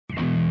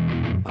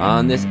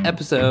On this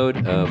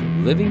episode of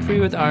Living Free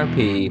with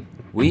RP,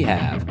 we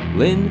have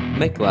Lynn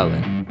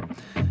McLellan.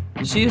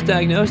 She was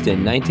diagnosed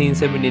in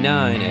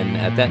 1979, and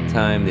at that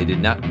time they did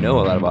not know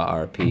a lot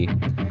about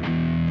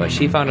RP, but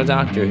she found a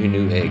doctor who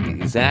knew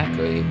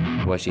exactly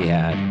what she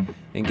had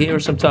and gave her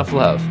some tough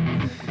love.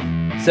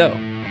 So,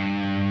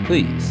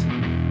 please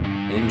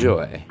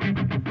enjoy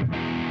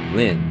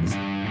Lynn's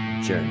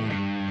journey.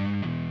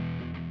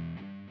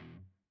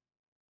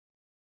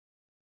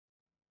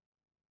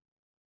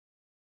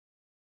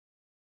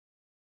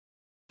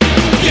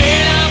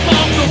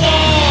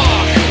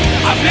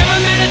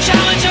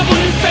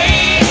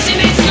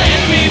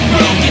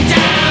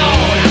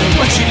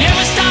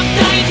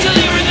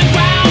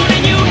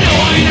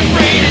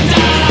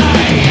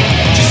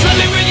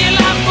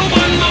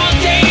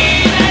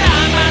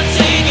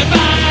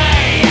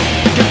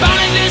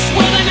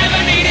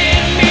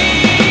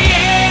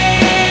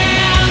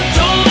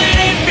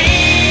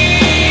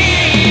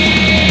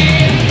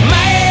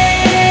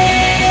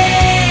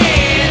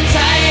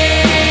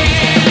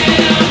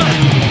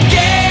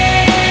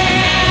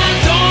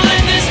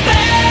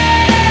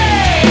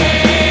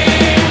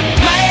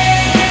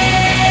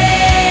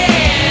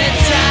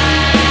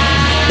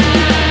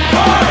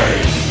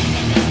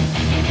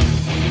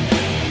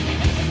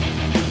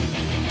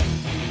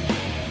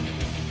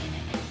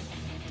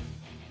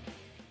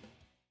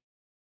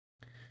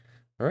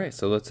 All right,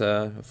 so let's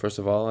first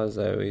of all, as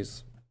I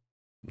always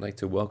like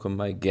to welcome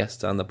my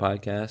guest on the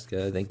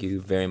podcast. Thank you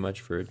very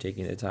much for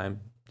taking the time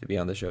to be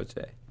on the show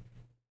today.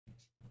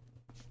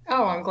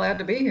 Oh, I'm glad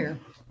to be here.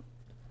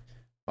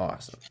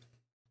 Awesome.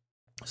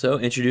 So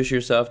introduce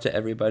yourself to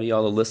everybody,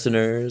 all the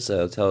listeners.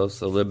 Tell us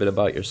a little bit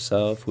about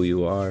yourself, who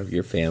you are,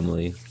 your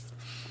family.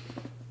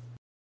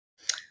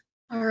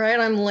 All right,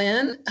 I'm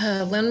Lynn.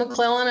 Lynn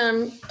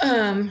McLellan.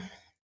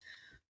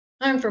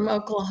 I'm from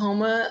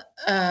Oklahoma.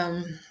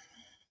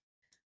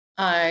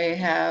 I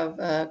have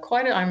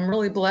I'm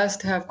really blessed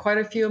to have quite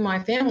a few of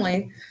my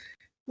family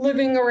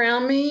living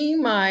around me.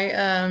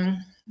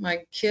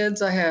 My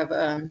kids, I have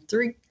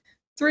three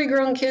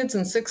grown kids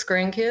and 6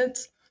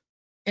 grandkids,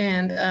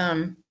 and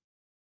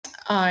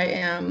I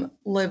am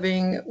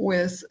living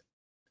with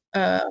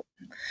a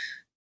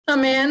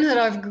man that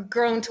I've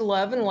grown to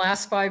love in the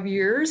last 5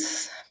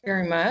 years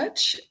very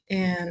much,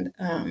 and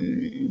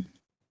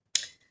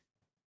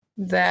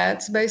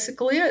that's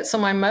basically it. So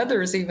my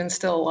mother is even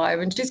still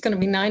alive, and she's going to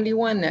be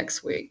 91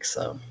 next week.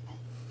 So,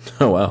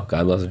 oh wow,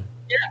 God bless her.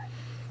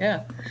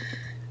 Yeah.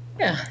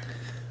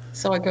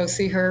 So I go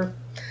see her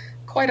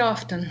quite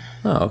often.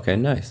 Oh, okay,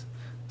 nice.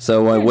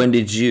 So when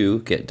did you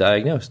get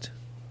diagnosed?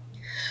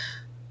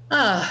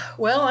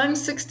 Well, I'm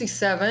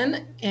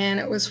 67, and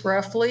it was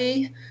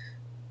roughly,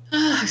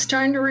 I was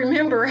trying to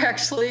remember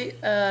actually,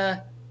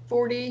 about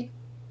 40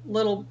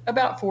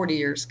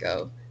 years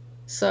ago.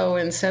 So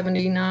in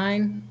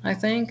 79, I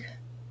think.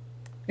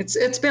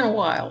 It's been a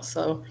while,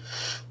 so.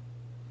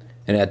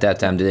 And at that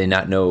time, did they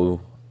not know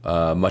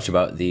much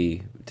about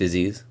the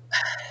disease?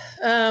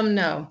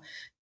 No.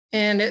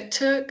 And it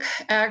took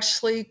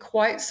actually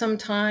quite some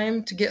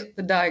time to get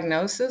the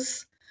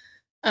diagnosis.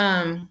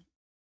 I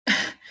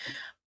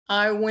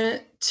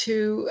went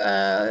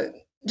to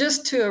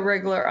just to a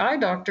regular eye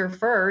doctor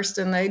first,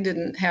 and they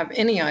didn't have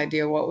any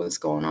idea what was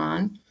going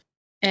on.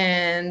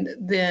 And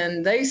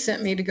then they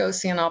sent me to go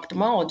see an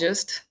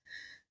ophthalmologist,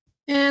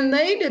 and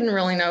they didn't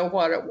really know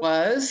what it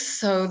was.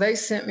 So they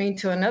sent me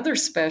to another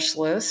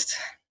specialist.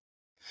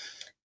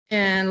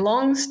 And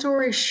long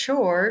story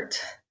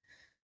short,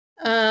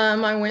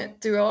 I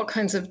went through all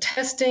kinds of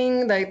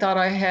testing. They thought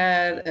I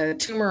had a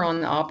tumor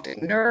on the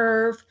optic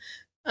nerve,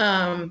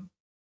 a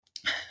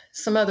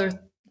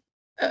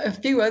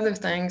few other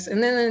things.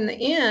 And then in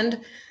the end,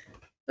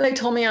 they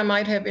told me I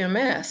might have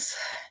MS.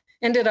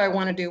 And did I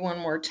want to do one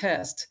more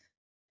test?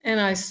 And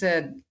I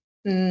said,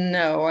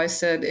 no. I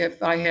said,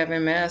 if I have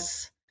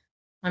MS,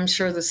 I'm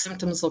sure the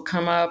symptoms will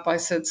come up. I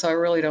said, so I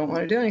really don't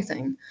want to do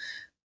anything.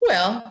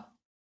 Well,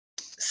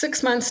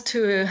 6 months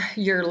to a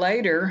year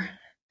later,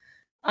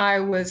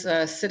 I was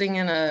sitting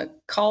in a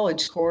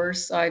college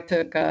course. I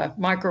took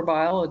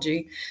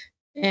microbiology,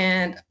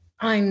 and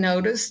I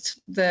noticed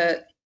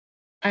that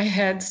I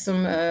had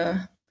some,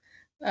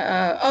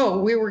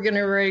 we were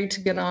getting ready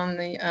to get on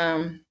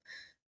the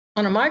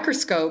on a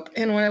microscope.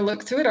 And when I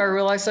looked through it, I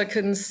realized I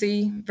couldn't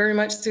see very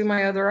much through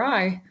my other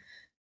eye.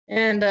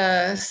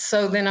 And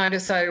so then I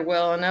decided,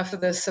 well, enough of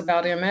this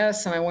about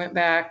MS. And I went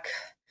back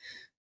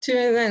to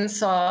then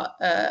saw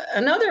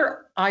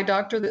another eye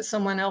doctor that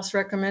someone else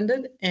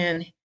recommended.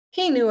 And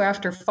he knew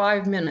after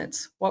 5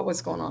 minutes what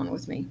was going on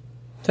with me.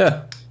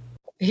 Yeah.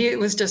 He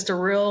was just a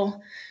really,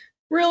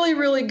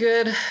 really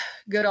good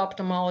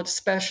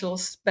ophthalmologist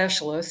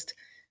specialist.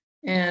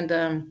 And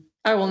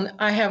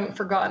I haven't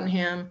forgotten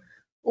him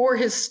or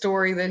his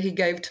story that he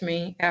gave to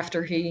me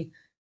after he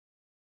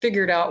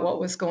figured out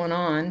what was going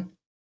on.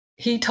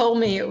 He told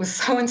me, it was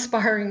so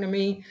inspiring to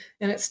me,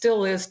 and it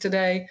still is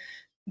today,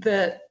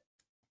 that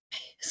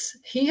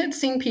he had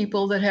seen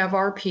people that have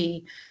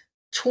RP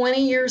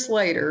 20 years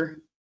later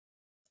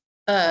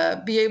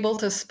be able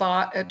to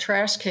spot a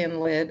trash can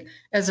lid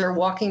as they're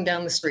walking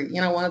down the street.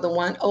 One of the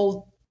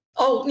old,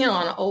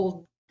 an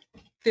old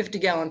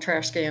 50-gallon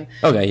trash can.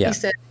 Okay, He yeah.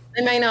 said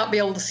they may not be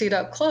able to see it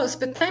up close,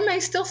 but they may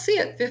still see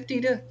it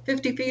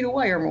 50 feet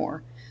away or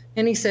more.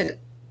 And he said,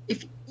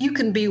 if you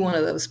can be one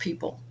of those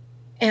people.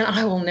 And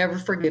I will never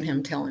forget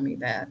him telling me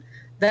that.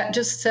 That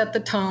just set the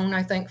tone,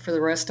 I think, for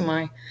the rest of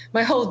my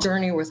whole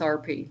journey with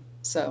RP.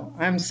 So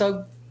I'm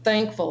so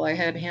thankful I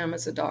had him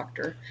as a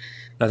doctor.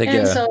 I think,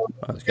 and so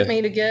that's it good.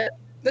 me to get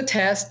the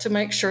test to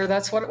make sure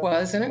that's what it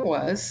was, and it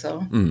was.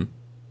 So,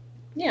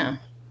 yeah.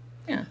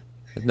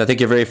 I think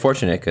you're very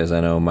fortunate because I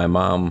know my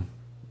mom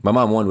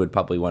one would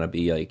probably want to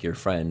be like your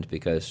friend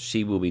because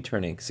she will be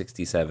turning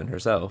 67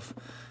 herself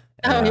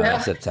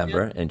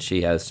September, and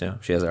she has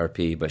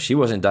RP, but she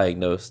wasn't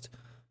diagnosed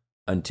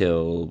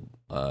until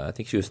I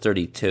think she was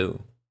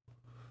 32.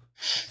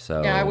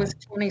 So yeah, I was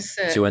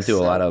 26. She went through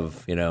a lot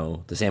of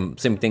the same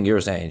thing you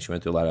were saying. She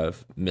went through a lot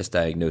of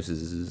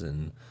misdiagnoses,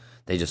 and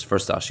they just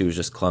first thought she was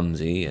just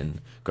clumsy and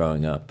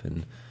growing up,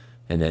 and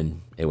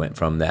then it went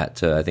from that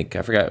to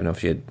I forgot if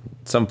she had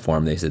some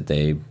form. They said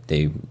they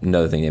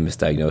another thing they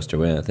misdiagnosed her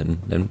with, and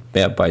then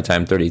by the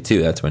time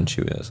 32, that's when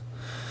she was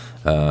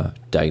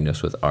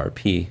diagnosed with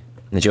RP.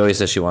 And she always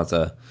says she wants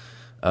a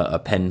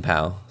pen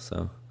pal,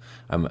 so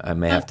I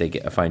may have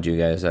to find you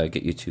guys,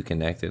 get you two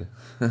connected.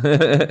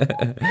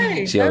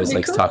 Hey, she always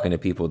likes cool. talking to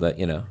people that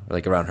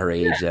like around her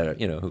age that are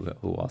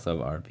who also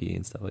have RP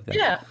and stuff like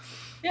that.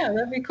 Yeah,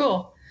 that'd be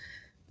cool.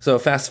 So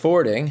fast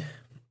forwarding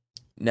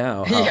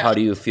now, how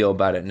do you feel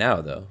about it now,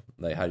 though?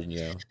 Like, how did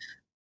you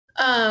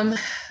know?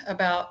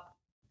 About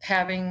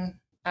having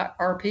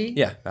RP?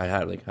 Yeah,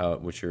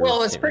 what's your... Well, it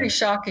was pretty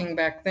shocking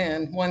back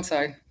then. Once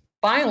I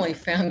finally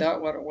found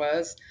out what it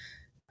was,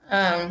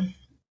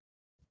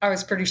 I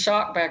was pretty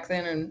shocked back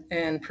then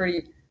and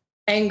pretty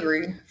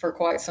angry for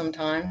quite some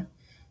time,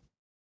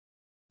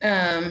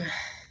 and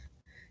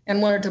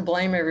wanted to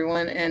blame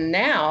everyone. And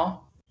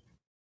now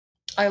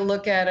I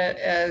look at it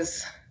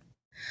as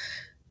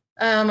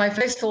I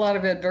faced a lot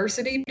of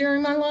adversity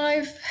during my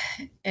life,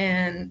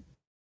 and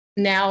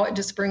now it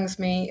just brings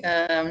me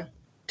to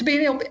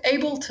being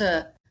able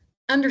to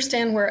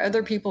understand where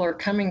other people are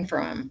coming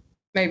from,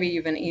 maybe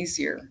even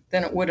easier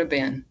than it would have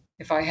been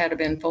if I had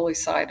been fully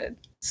sighted.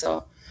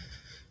 So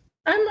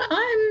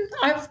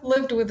I've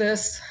lived with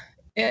this.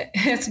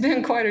 It's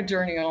been quite a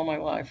journey all my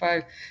life.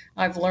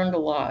 I've learned a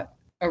lot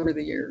over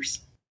the years.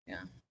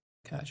 Yeah.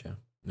 Gotcha.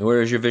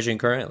 Where is your vision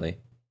currently?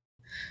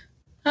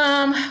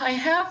 I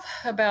have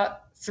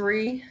about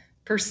 3%,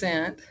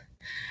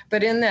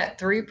 but in that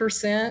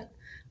 3%,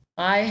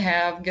 I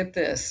have, get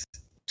this,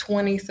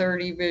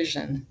 20/30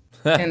 vision.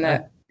 In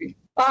that,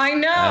 I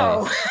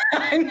know,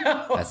 Nice. I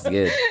know. That's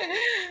good.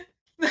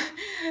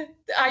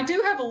 I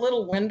do have a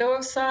little window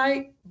of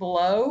sight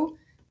below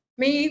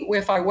me.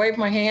 If I wave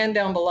my hand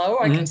down below,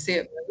 I can see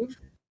it move.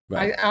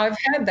 Right. I've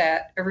had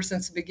that ever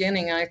since the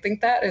beginning. I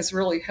think that has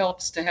really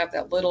helps to have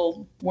that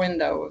little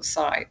window of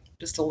sight,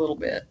 just a little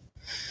bit.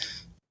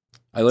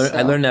 I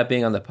learned that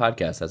being on the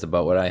podcast. That's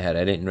about what I had.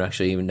 I didn't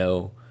actually even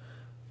know.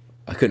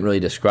 I couldn't really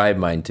describe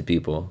mine to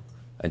people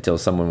until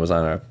someone was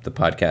on the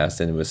podcast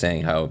and was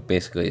saying how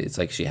basically it's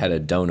like she had a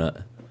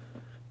donut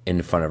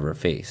in front of her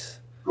face.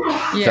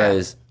 Yeah.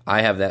 Because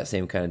I have that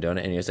same kind of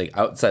donut, and it's like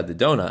outside the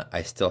donut,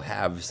 I still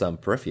have some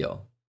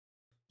peripheral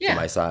to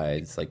my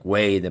sides, like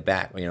way in the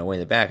back. Way in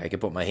the back, I can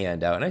put my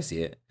hand out and I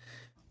see it.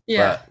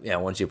 Yeah.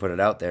 But once you put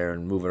it out there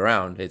and move it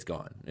around, it's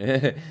gone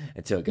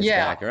until it gets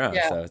back around.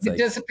 Yeah. So it's it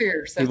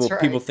disappears. That's right.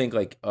 People think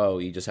like, oh,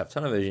 you just have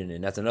tunnel vision,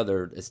 and that's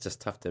another. It's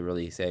just tough to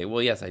really say.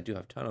 Well, yes, I do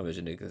have tunnel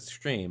vision to the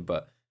extreme,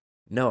 but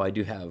no, I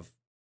do have.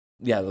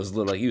 Yeah, those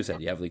little, like you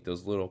said, you have like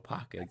those little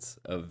pockets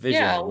of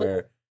vision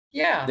where.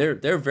 Yeah,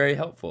 they're very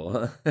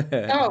helpful.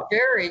 Oh,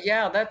 very.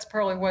 Yeah, that's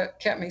probably what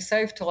kept me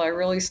safe till I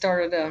really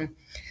started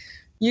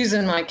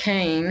using my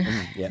cane.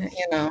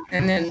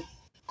 And then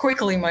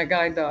quickly my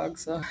guide dog.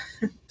 So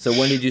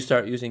when did you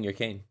start using your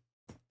cane?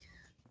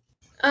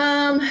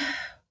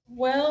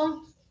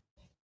 Well,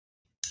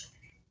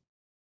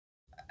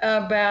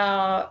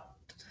 about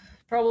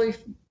probably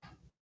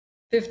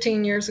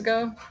 15 years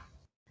ago.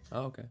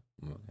 Oh, okay.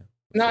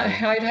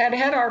 I'd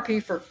had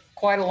RP for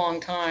quite a long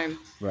time.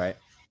 Right.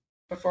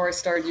 Before I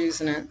started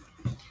using it.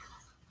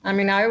 I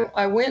mean,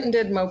 I went and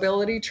did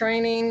mobility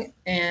training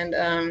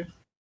and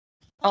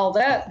all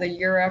that the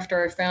year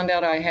after I found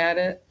out I had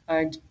it.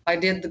 I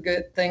did the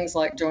good things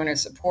like join a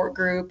support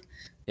group.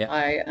 Yeah.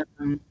 I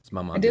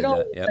did all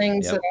the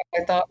things that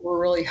I thought were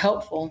really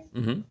helpful.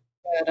 Mm-hmm.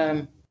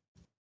 But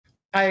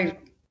I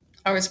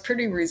was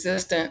pretty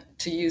resistant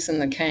to using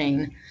the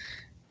cane.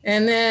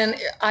 And then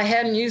I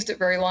hadn't used it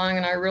very long,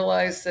 and I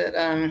realized that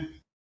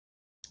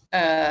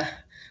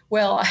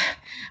well,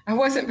 I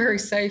wasn't very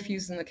safe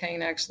using the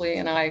cane, actually,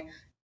 and I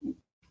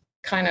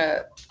kind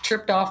of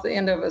tripped off the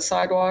end of a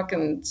sidewalk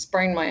and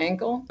sprained my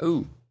ankle.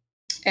 Ooh.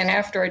 And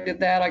after I did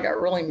that, I got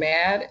really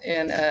mad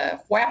and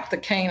whacked the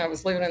cane. I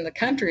was living in the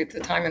country at the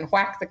time and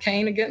whacked the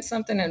cane against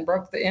something and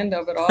broke the end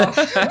of it off.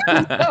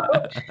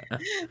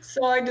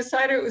 So I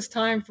decided it was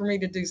time for me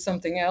to do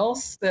something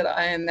else.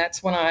 And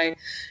that's when I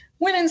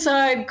went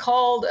inside,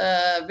 called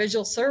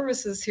Visual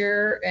Services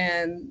here,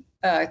 and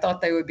I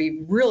thought they would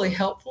be really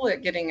helpful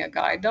at getting a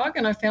guide dog.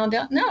 And I found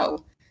out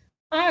no,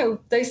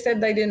 they said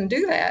they didn't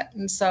do that.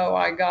 And so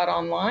I got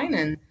online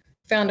and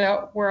found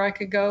out where I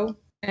could go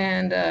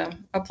and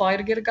apply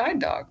to get a guide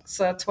dog.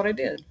 So that's what I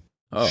did.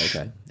 Oh,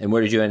 okay. And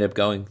where did you end up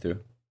going through?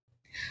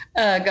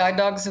 Guide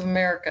Dogs of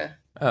America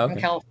in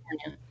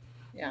California.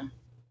 Yeah.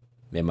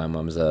 Yeah, my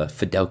mom's a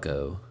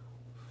Fidelco.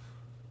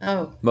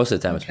 Oh. Most of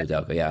the time it's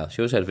Fidelco. Yeah,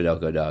 she always had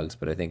Fidelco dogs,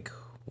 but I think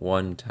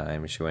one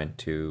time she went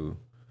to,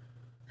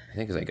 I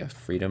think it's like a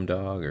Freedom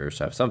Dog or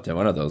something,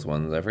 one of those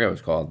ones. I forget what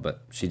it's called,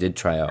 but she did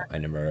try out, I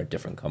remember, a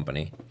different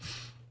company.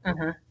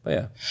 Uh-huh. But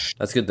yeah,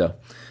 that's good though.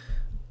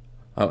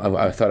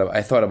 I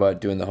thought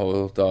about doing the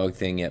whole dog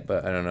thing yet,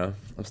 but I don't know.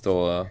 I'm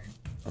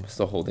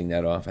still holding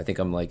that off. I think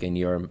I'm like in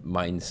your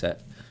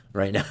mindset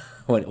right now.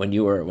 when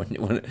you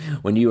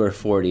were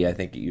 40, I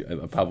think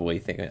I'm probably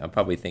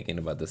thinking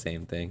about the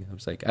same thing. I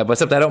was like, but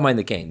except I don't mind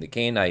the cane. The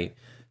cane I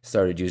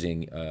started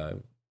using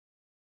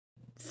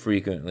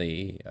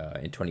frequently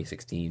in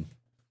 2016.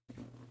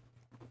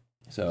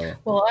 So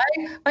well,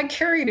 I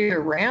carried it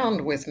around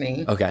with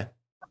me. Okay.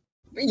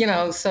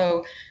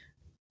 So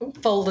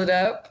folded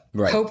up,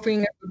 right.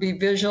 hoping it would be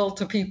visual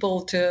to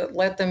people to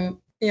let them,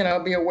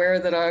 be aware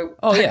that I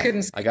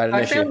couldn't see. I got an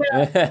issue.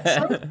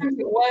 Sometimes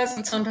it was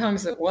and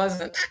sometimes it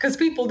wasn't because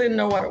people didn't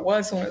know what it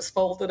was when it's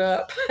folded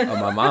up.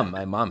 Oh,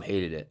 my mom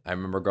hated it. I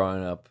remember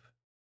growing up,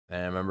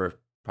 and I remember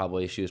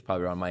she was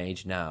probably around my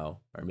age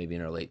now, or maybe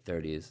in her late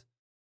 30s.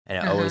 And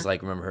I always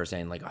remember her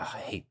saying like, "Oh,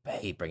 I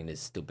hate bringing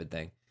this stupid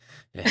thing."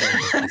 I'm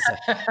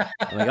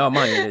like, "Oh,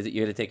 Mom, you had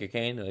to take your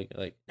cane?"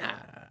 Like, nah.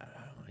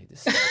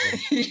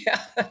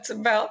 Yeah,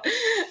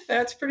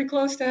 that's pretty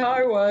close to how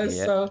I was.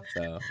 Yeah, so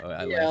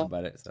I laugh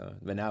about it.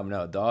 But now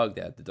no, the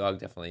dog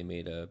definitely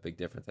made a big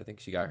difference. I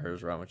think she got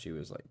hers around when she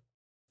was like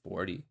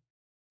 40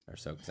 or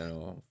so. Because I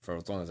know for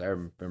as long as I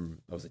remember,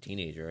 I was a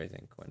teenager. I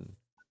think when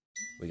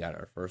we got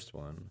our first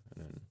one,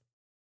 and then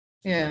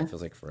it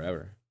feels like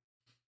forever.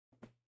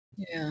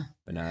 Yeah.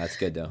 But no, that's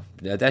good though.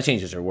 That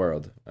changes her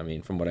world. I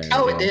mean, from what I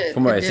it did.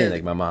 From what I've seen,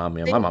 like my mom,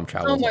 my mom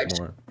travels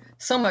more.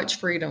 So much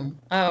freedom.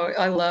 Oh,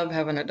 I love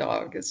having a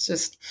dog. It's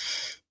just,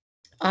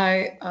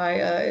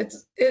 it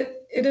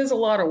is a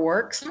lot of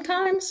work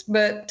sometimes,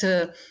 but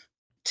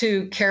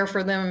to care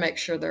for them and make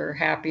sure they're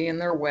happy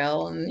and they're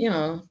well, and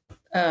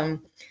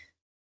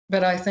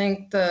but I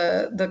think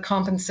the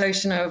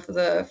compensation of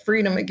the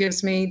freedom it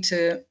gives me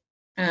to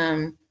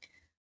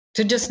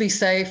just be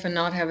safe and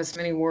not have as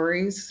many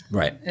worries.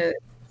 Right.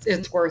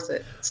 It's worth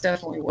it. It's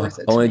definitely worth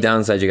it. Only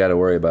downside you got to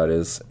worry about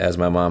is, as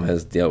my mom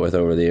has dealt with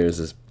over the years,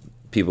 is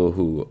people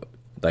who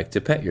like to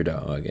pet your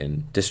dog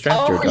and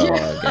distract your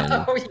dog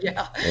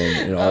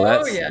and all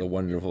that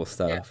wonderful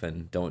stuff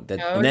and don't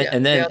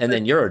and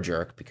then you're a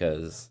jerk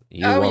because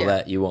you won't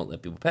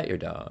let people pet your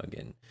dog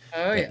and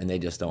they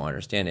just don't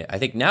understand it. I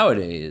think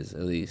nowadays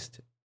at least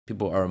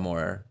people are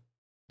more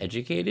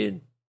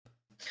educated,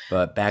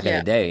 but back in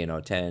the day,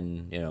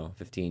 10,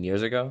 15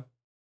 years ago,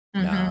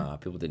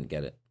 people didn't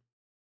get it.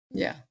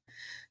 Yeah.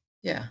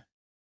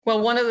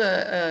 Well, one of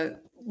the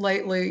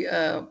lately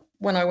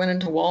when I went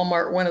into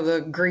Walmart, one of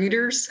the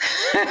greeters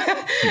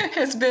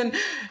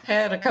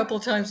had a couple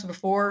of times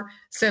before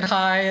said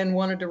hi and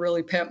wanted to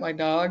really pet my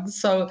dog.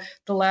 So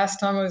the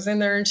last time I was in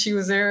there and she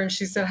was there and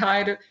she said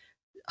hi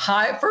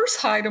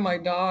to my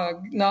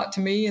dog, not to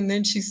me. And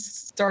then she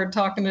started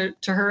talking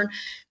to her.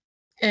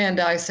 And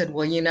I said,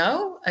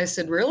 well, I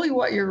said, really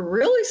what you're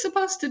really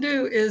supposed to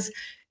do is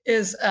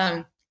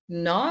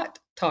not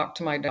talk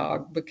to my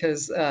dog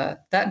because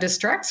that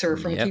distracts her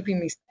from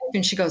keeping me safe.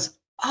 And she goes,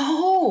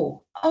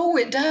 oh,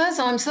 it does.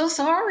 I'm so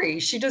sorry.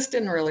 She just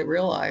didn't really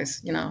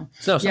realize,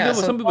 So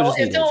some people just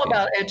it's all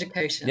about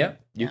education. Yeah,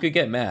 you could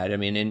get mad. I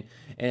mean, and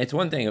it's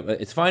one thing.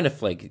 It's fine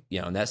if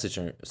in that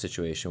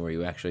situation where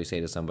you actually say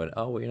to somebody,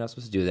 "Oh, well, you're not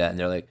supposed to do that," and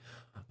they're like,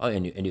 "Oh,"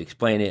 and you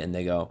explain it, and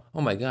they go,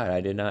 "Oh my God,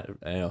 I didn't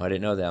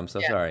know that. I'm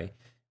so sorry."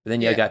 But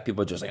then you got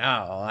people just like,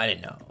 "Oh, I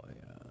didn't know."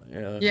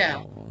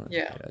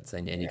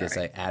 And you get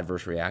like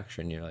adverse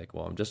reaction. You're like,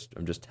 "Well, I'm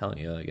just telling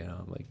you."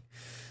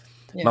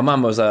 My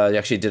mom was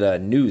actually did a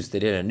news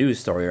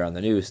story around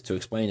the news to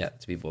explain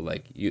that to people.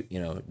 Like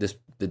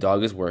the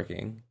dog is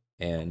working,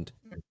 and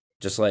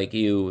just like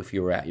you, if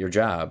you were at your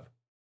job,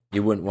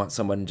 you wouldn't want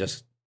someone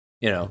just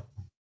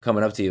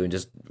coming up to you and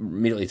just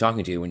immediately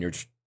talking to you when you're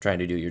trying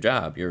to do your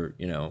job.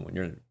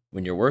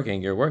 When you're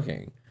working, you're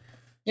working.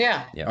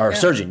 Yeah. Or a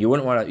surgeon, you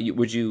wouldn't want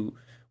to.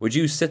 Would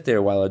you sit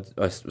there while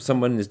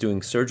someone is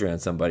doing surgery on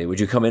somebody? Would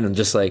you come in and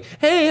just like,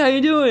 hey, how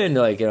you doing?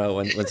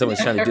 When someone's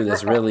trying to do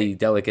this really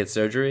delicate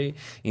surgery,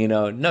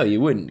 no,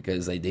 you wouldn't,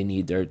 because they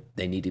need to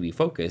be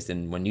focused.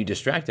 And when you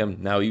distract them,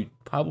 now you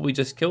probably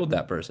just killed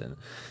that person.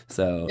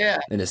 So,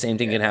 and the same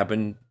thing can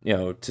happen,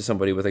 to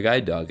somebody with a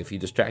guide dog. If you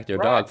distract their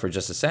dog for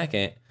just a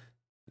second,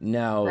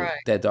 now Right.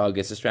 that dog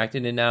gets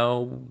distracted, and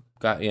now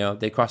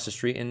they cross the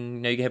street,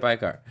 and now you get hit by a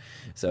car.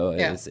 So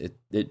Yeah. it's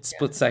Yeah.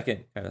 split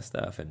second kind of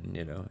stuff, and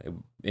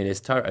it's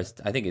tough.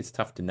 I think it's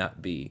tough to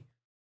not be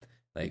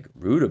like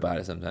rude about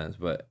it sometimes,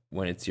 but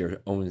when it's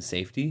your own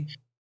safety,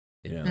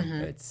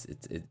 Hmm.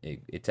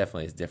 it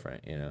definitely is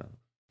different.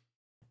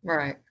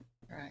 Right.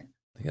 Right.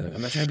 Like,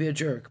 I'm not trying to be a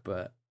jerk,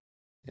 but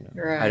I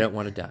Right. don't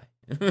want to die.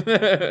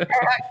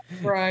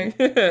 Right.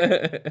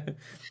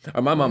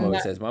 Or my mom always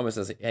No, says, Mama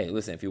says, hey,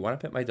 listen, if you want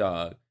to pet my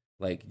dog,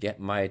 like get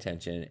my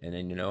attention, and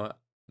then what?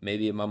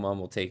 Maybe my mom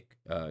will take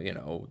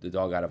the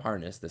dog out of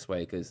harness this way,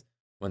 because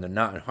when they're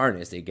not in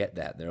harness, they get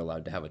that they're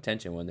allowed to have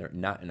attention. When they're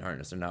not in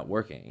harness, they're not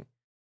working.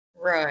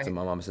 So right.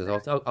 my mom says,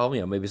 I'll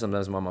maybe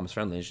sometimes my mom's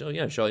friendly, and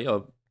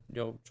she'll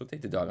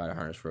take the dog out of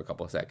harness for a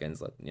couple of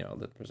seconds, let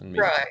the person meet.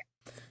 Right.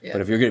 But Yeah.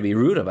 if you're gonna be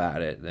rude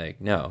about it,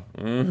 like no.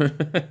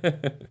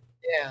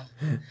 Yeah.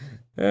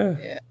 Yeah.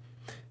 Yeah.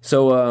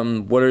 So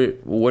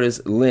what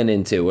is Lynn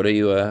into? What are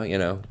you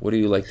what do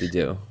you like to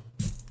do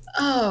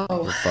Oh,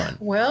 for fun?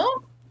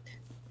 well,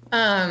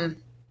 um,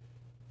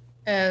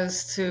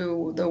 as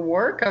to the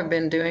work I've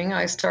been doing,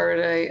 I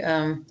started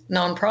a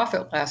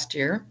nonprofit last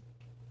year.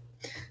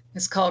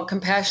 It's called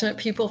Compassionate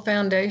People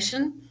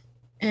Foundation.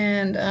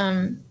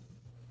 And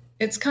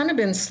it's kind of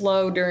been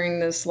slow during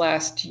this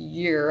last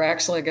year.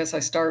 Actually, I guess I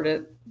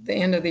started the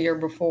end of the year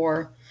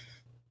before.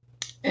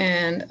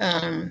 And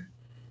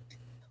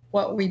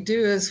what we do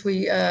is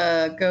we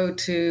go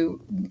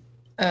to,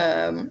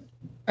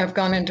 I've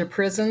gone into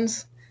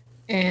prisons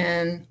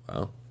and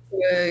Wow.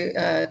 we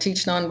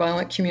teach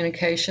nonviolent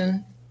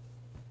communication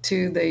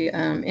to the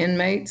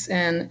inmates.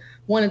 And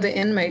one of the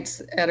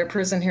inmates at a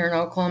prison here in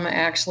Oklahoma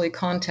actually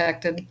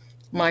contacted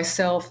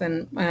myself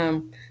and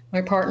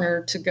my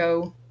partner to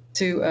go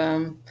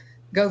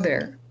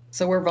there.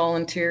 So we're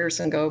volunteers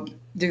and go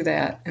do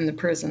that in the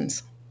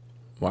prisons.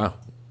 Wow.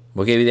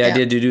 What gave you the Yeah.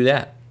 idea to do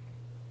that?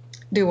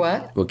 Do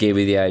what? What gave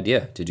you the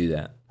idea to do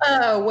that?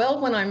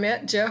 Well, when I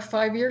met Jeff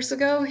 5 years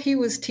ago, he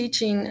was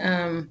teaching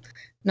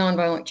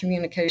nonviolent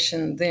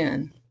communication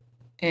then.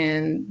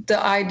 And the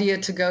idea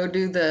to go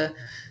do to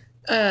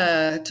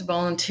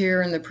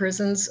volunteer in the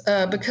prisons,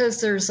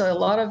 because there's a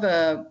lot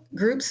of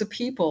groups of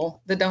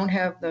people that don't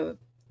have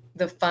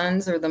the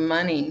funds or the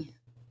money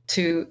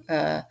to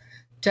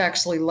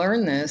actually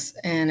learn this.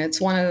 And it's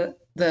one of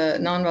the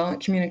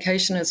nonviolent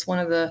communication is one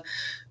of the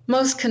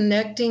most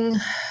connecting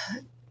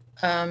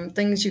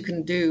things you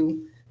can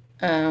do.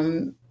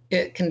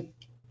 It can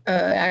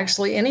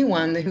actually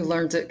anyone who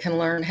learns it can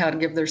learn how to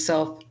give their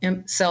self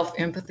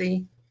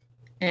empathy,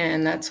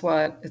 and that's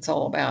what it's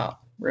all about,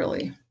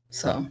 really.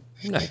 So,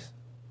 Nice.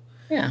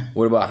 yeah.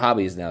 What about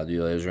hobbies now?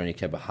 Is there any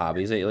type of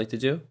hobbies that you like to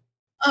do?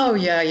 Oh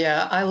yeah,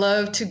 yeah. I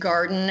love to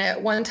garden.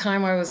 At one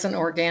time, I was an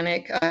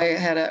organic. I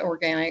had an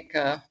organic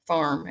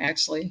farm.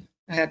 Actually,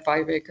 I had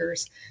 5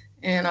 acres,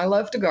 and I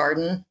love to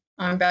garden.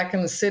 I'm back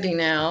in the city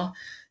now,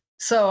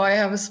 so I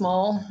have a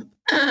small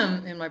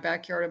in my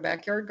backyard, a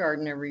backyard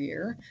garden every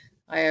year.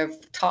 I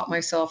have taught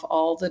myself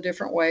all the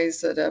different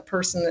ways that a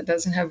person that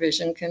doesn't have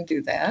vision can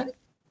do that,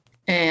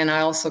 and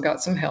I also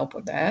got some help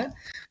with that.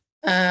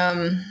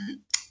 Um,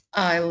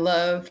 I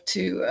love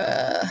to.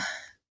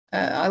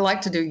 I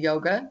like to do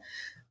yoga.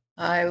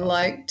 I Awesome.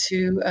 like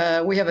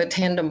to. We have a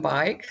tandem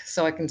bike,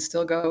 so I can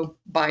still go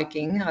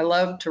biking. I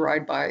love to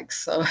ride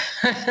bikes, so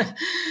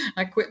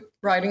I quit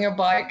riding a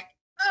bike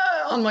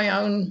on my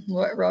own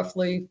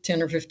roughly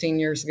 10 or 15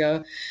 years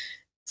ago.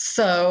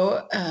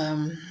 So,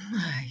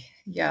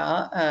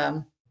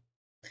 yeah,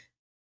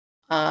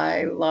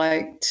 I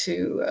like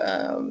to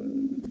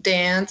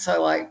dance. I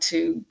like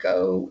to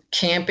go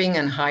camping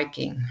and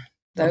hiking.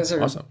 Oh, Those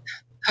are awesome.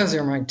 those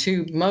are my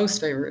two most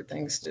favorite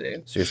things to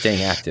do. So you're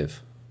staying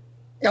active.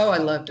 Oh, I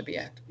love to be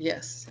active.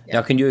 Yes. Now,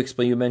 Yeah. can you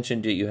explain? You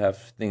mentioned that you have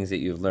things that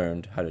you've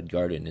learned how to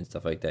garden and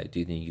stuff like that. Do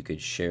you think you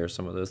could share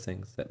some of those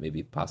things that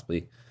maybe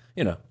possibly,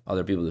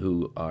 other people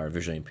who are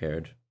visually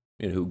impaired,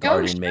 who Oh,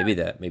 garden, maybe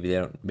they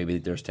don't, maybe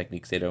there's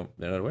techniques they're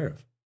not aware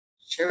of.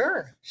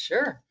 sure,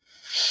 sure,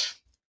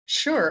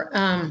 sure.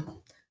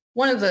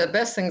 One of the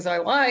best things I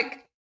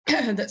like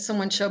that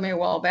someone showed me a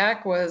while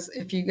back was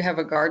if you have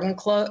a garden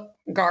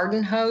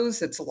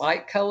hose, it's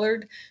light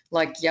colored,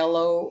 like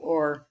yellow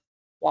or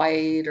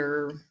white,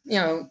 or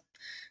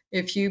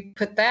if you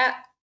put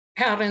that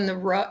out in the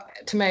row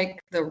to make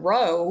the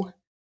row,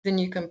 then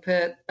you can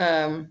put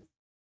the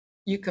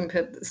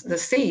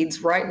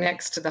seeds right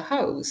next to the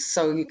hose,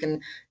 so you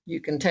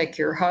can take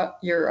your hoe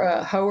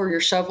or your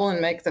shovel and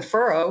make the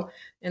furrow,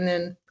 and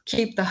then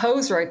keep the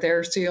hose right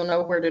there, so you'll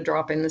know where to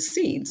drop in the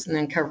seeds, and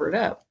then cover it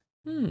up.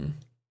 Hmm.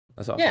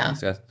 That's awesome. Yeah,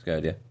 That's a good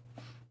idea.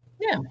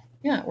 yeah,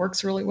 yeah. It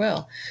works really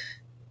well.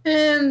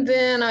 And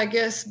then I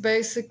guess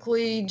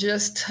basically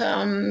just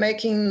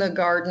making the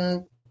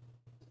garden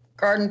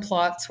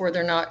plots where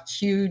they're not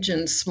huge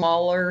and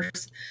smaller,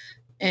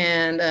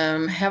 and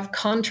have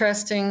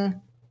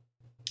contrasting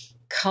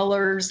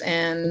colors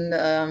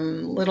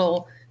and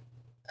little.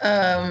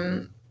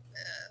 Um,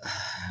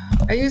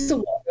 I use a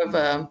lot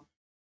of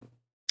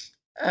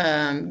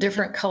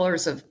different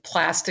colors of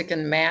plastic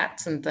and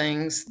mats and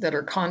things that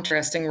are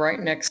contrasting right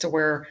next to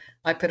where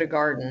I put a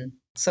garden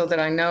so that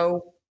I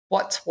know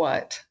what's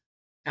what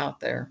out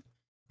there.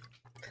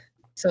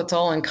 So it's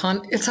all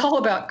it's all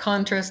about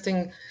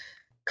contrasting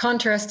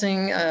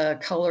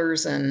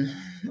colors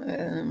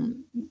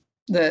and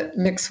that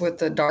mix with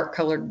the dark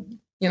colored,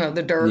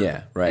 the dirt.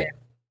 Yeah, right.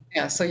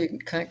 Yeah, so you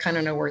kind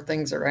of know where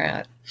things are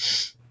at.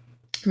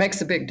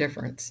 Makes a big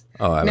difference.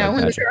 Oh, I Now, would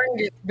when the imagine. garden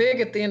gets big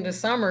at the end of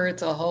summer,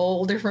 it's a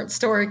whole different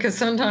story because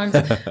sometimes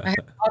I had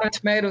a lot of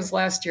tomatoes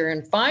last year,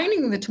 and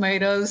finding the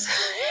tomatoes,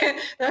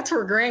 that's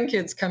where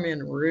grandkids come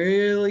in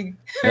really,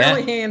 really Yeah,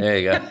 handy. there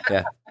you go.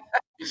 Yeah.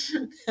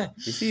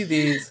 You see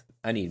these?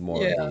 I need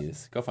more of Yeah,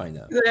 these. Go find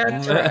them.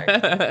 that's right.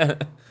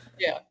 Yeah,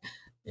 yeah,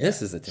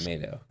 This is a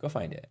tomato. Go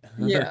find it.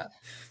 yeah,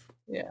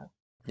 yeah,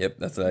 Yep,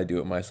 that's what I do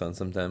with my son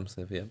sometimes.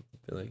 If yeah, I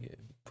feel like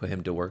put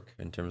him to work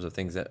in terms of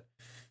things that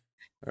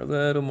are a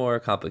little more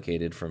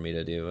complicated for me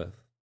to do with,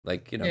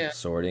 like, yeah.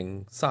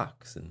 sorting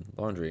socks and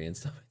laundry and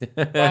stuff.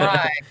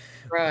 Right,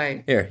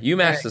 right, Here, you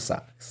match right, the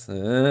socks.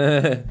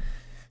 Daddy,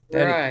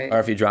 right. or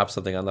if you drop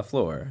something on the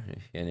floor,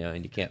 and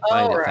you can't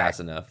find All it right. fast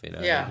enough,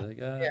 Yeah, you're like,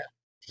 yeah,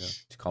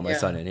 just call my yeah.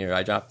 son in here.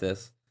 I dropped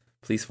this.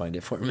 Please find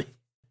it for me.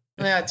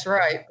 That's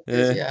right.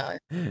 Because, yeah,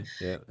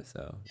 Yeah,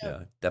 so yeah, yeah,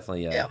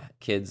 definitely. yeah.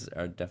 Kids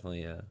are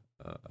definitely a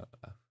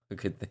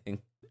good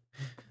thing.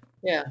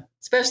 Yeah,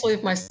 especially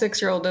if my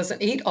 6-year-old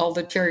doesn't eat all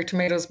the cherry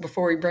tomatoes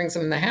before he brings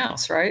them in the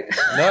house, right?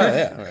 No,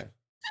 yeah, all right.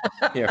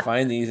 Here,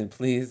 find these and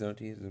please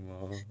don't eat them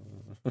all.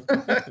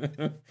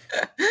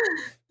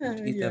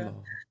 Don't eat them Yeah,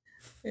 all.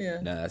 yeah.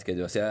 No, that's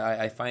good. See,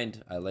 I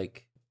find I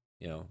like,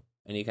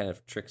 any kind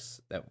of tricks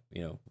that,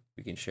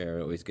 we can share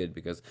are always good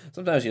because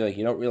sometimes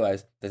you don't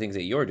realize the things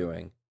that you're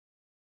doing,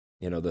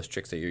 those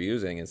tricks that you're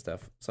using and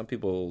stuff. Some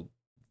people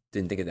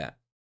didn't think of that,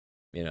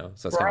 so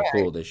it's kind of Right,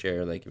 cool to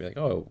share. Like, you're like,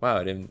 oh wow,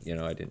 I didn't,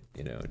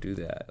 do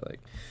that. Like,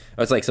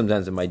 it's like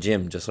sometimes in my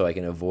gym, just so I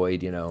can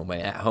avoid, my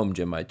at-home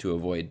gym, to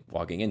avoid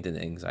walking into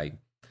things, I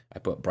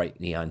put bright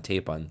neon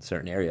tape on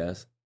certain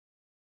areas,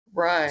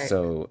 right.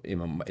 so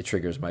it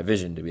triggers my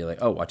vision to be like,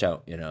 oh, watch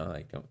out,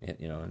 like don't hit,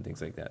 and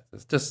things like that.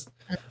 It's just,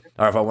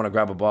 or if I want to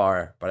grab a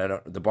bar, but I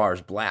don't, the bar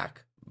is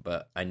black,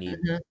 but I need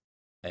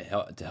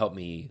Mhm. to help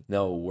me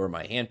know where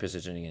my hand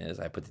positioning is.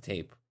 I put the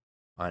tape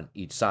on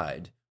each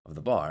side of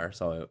the bar,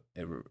 so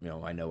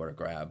I know where to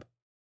grab,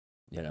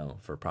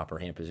 for proper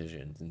hand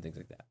positions and things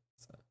like that.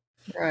 So,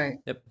 Right.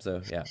 yep.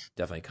 So yeah,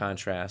 definitely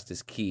contrast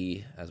is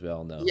key, as we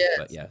all know.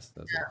 But Yes. yes,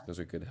 Yeah. those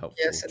are good, helpful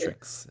Yes, it is.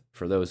 tricks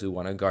for those who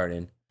want to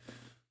garden.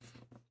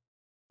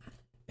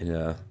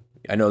 And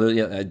I know that,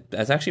 yeah,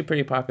 that's actually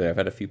pretty popular. I've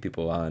had a few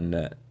people on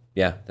that,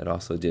 that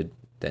also that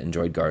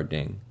enjoyed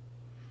gardening.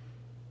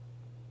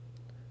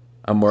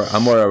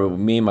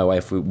 Me and my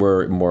wife,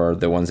 we're more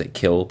the ones that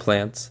kill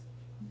plants.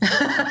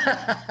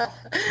 I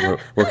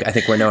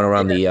think we're known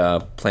around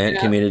the plant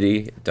Yeah.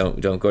 community. Don't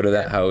go to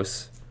Yeah. that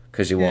house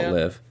because you won't Yeah.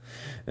 live.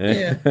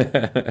 Yeah.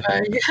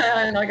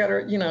 Yeah, and I got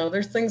to,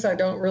 there's things I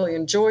don't really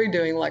enjoy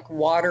doing, like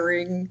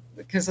watering,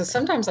 because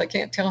sometimes I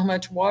can't tell how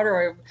much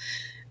water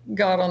I've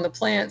got on the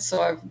plant.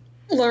 So I've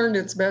learned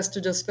it's best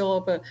to just fill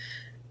up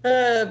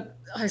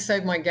I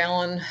save my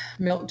gallon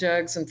milk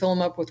jugs and fill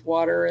them up with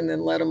water and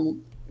then let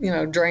them,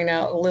 drain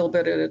out a little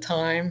bit at a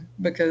time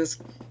because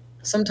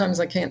sometimes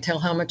I can't tell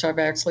how much I've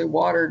actually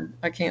watered.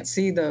 I can't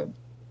see it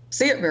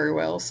very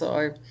well.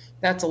 So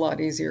that's a lot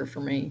easier for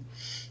me.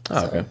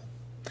 Oh, So, okay.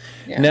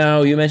 yeah.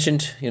 Now, you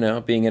mentioned,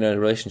 being in a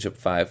relationship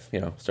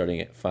starting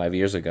at 5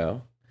 years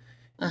ago.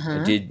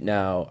 Uh-huh.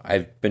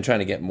 I've been trying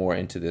to get more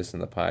into this in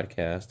the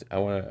podcast. I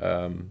want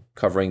to,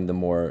 covering the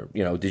more,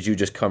 did you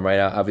just come right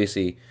out?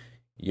 Obviously,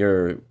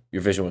 your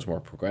vision was more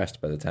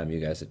progressed by the time you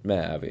guys had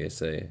met,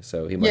 obviously.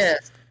 So he must,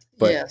 Yes.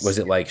 but Yes. was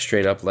it like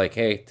straight up like,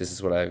 hey, this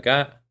is what I've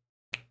got.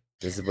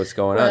 This is what's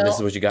going on. This is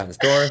Well, what you got in the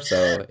store.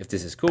 So if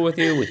this is cool with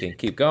you, we can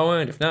keep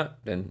going. If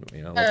not, then,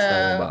 let's not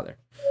even bother.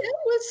 it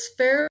was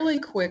fairly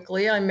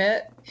quickly. I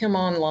met him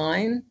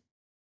online,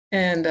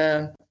 and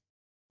the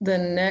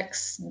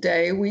next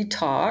day we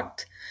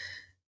talked.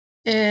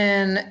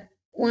 And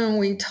when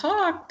we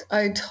talked,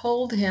 I think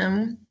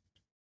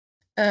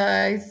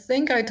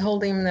I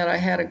told him that I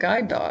had a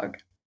guide dog.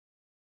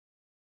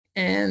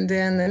 And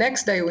then the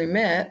next day we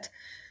met.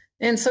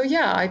 And so,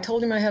 yeah, I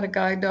told him I had a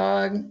guide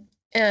dog.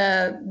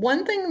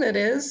 One thing that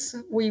is,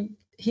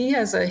 he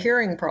has a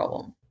hearing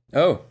problem.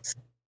 Oh,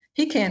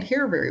 He can't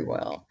hear very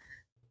well.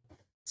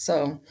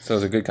 So it's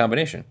a good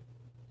combination.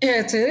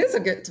 it's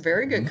a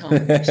very good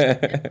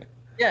combination.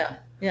 Yeah,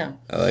 yeah,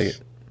 I like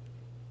it.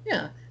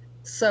 yeah.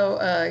 So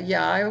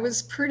yeah, I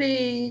was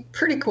pretty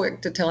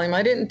quick to tell him.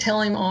 I didn't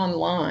tell him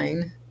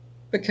online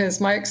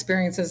because my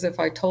experience is if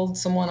I told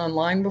someone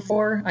online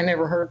before, I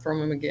never heard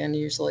from him again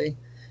usually.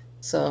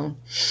 So,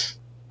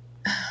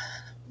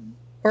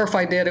 or if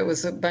I did, it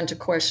was a bunch of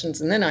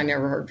questions and then I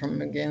never heard from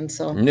him again.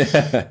 So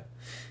Yeah.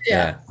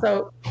 yeah.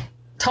 So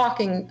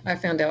talking, I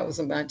found out was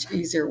a much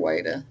easier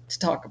way to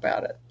talk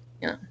about it.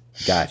 Yeah.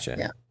 Gotcha.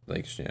 Yeah.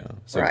 Like,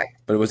 Right.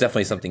 but it was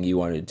definitely something you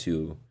wanted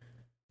to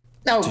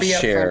No, be upfront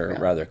share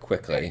about. rather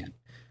quickly.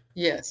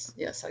 Yes,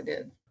 yes, I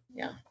did.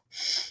 Yeah.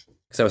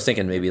 Because I was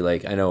thinking maybe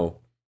like I know,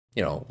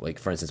 like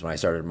for instance, when I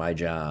started my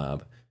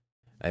job,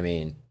 I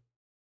mean,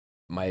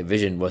 my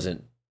vision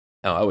wasn't.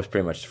 Oh, I was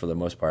pretty much for the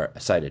most part a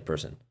sighted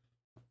person.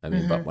 I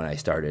mean, but Hmm. when I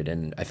started,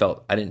 and I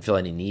didn't feel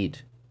any need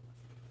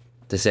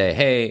to say,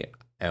 hey,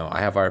 I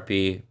have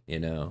RP,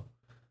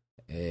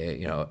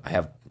 I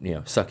have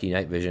sucky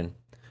night vision.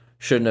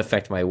 Shouldn't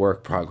affect my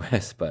work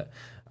progress, but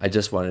I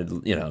just wanted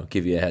to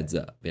give you a heads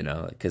up,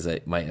 because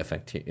it might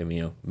affect you. I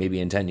mean, maybe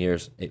in 10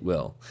 years it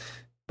will,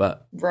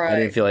 but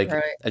Right,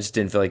 right. I just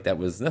didn't feel like that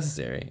was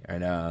necessary.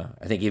 And I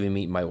think even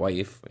meeting my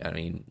wife, I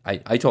mean,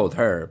 I told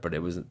her, but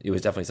it was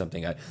definitely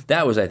something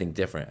that was I think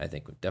different. I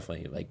think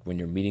definitely like when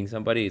you're meeting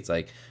somebody, it's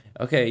like,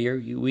 okay,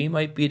 we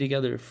might be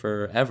together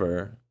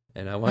forever,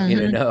 and I want you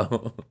to Hmm.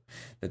 know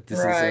that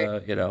this is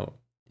Right,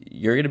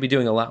 you're going to be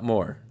doing a lot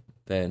more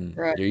than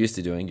right. you're used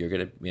to doing. You're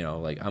gonna,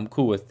 like I'm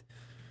cool with,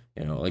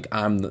 like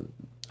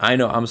I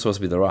know I'm supposed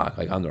to be the rock,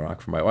 like I'm the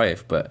rock for my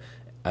wife, but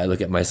I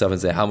look at myself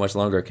and say, how much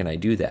longer can I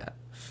do that?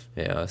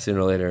 Sooner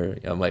or later,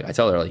 I'm like, I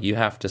tell her like, you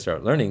have to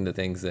start learning the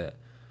things that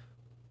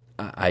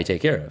I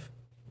take care of.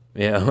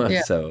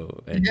 Yeah,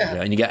 So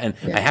yeah, and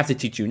yeah. I have to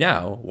teach you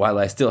now while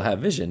I still have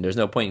vision. There's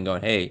no point in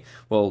going, hey,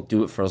 well,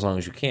 do it for as long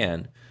as you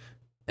can,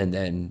 and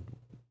then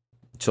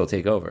she'll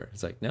take over.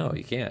 It's like, no,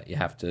 you can't. You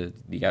have to.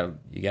 You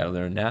gotta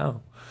learn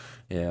now.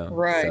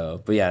 Right,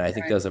 So, but yeah, I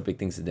think right. those are big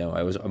things to know.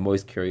 I'm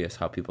always curious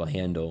how people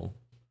handle,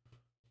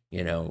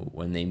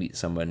 when they meet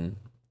someone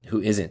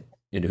who isn't,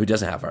 who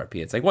doesn't have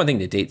RP. It's like one thing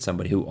to date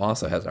somebody who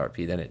also has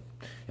RP, then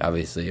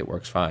obviously it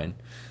works fine.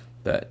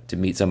 But to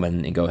meet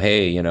someone and go,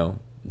 hey,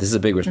 this is a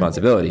big Mhm.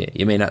 responsibility.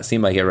 You may not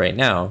seem like it right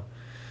now,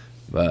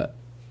 but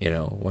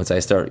once I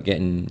start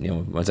getting,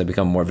 once I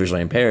become more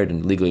visually impaired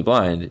and legally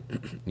blind,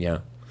 you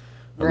know,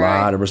 a Right,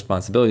 lot of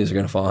responsibilities are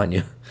going to fall on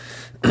you.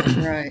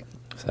 right.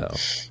 So,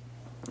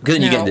 because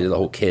then you get Now, into the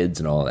whole kids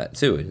and all that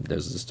too.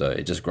 There's just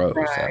it just grows that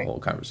right, whole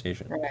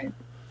conversation. right.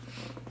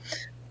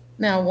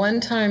 Now, one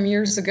time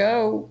years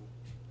ago,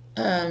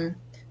 um,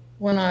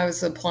 when I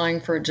was applying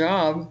for a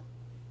job,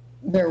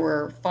 there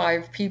were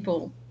five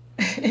people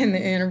in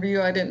the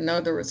interview. I didn't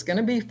know there was going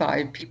to be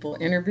five people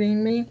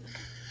interviewing me,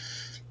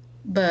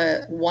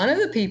 but one of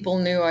the people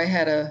knew I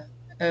had a,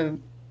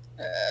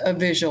 a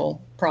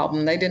visual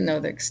problem. They didn't know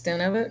the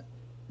extent of it,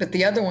 but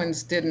the other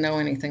ones didn't know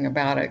anything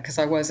about it because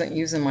I wasn't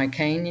using my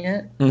cane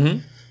yet. Mm-hmm.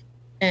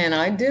 And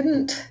I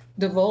didn't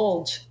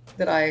divulge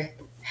that I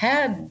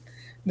had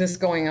this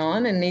going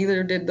on, and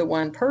neither did the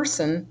one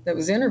person that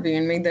was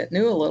interviewing me that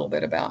knew a little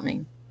bit about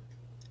me.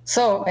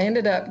 So I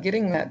ended up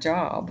getting that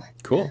job.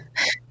 Cool.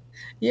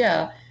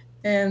 Yeah.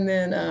 And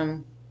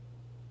then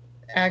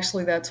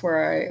actually, that's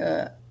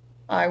where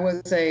I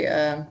was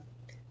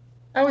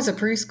I was a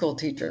preschool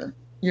teacher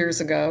years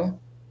ago,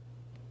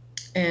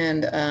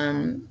 and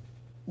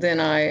then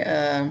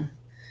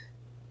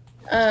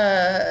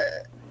uh,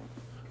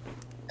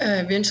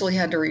 eventually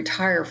had to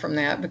retire from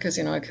that because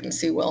I couldn't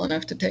see well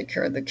enough to take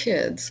care of the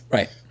kids.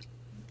 Right.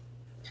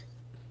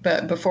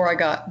 But before I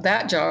got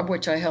that job,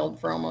 which I held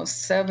for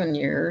almost 7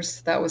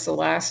 years, that was the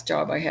last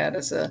job I had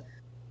as a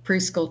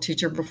preschool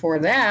teacher. Before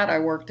that, I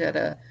worked at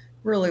a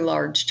really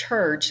large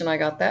church, and I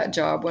got that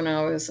job when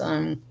I was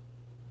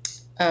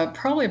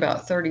probably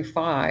about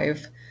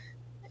 35.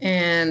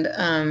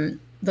 And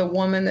the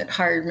woman that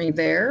hired me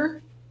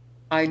there,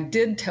 I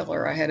did tell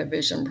her I had a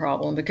vision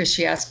problem because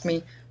she asked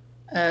me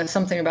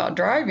something about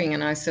driving.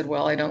 And I said,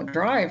 well, I don't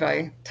drive.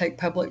 I take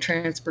public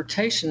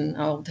transportation.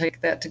 I'll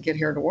take that to get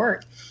here to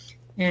work.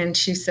 And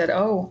she said,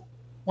 oh,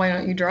 why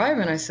don't you drive?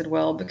 And I said,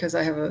 well, because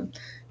I have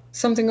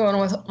something going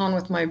on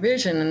with my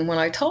vision. And when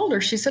I told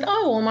her, she said,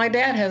 oh, well, my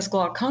dad has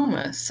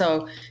glaucoma.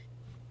 So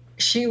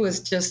she was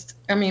just,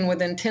 I mean,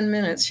 within 10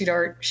 minutes,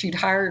 she'd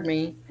hired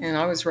me and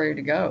I was ready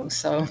to go.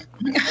 So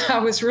I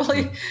was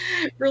really,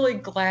 really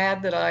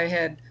glad that I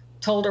had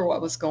told her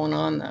what was going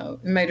on, though.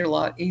 It made it a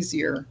lot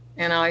easier.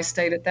 And I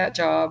stayed at that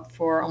job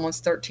for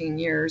almost 13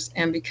 years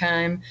and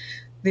became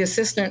the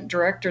assistant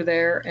director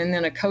there and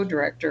then a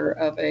co-director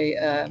of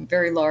a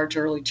very large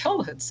early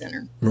childhood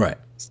center. Right.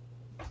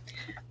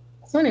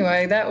 So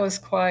anyway, that was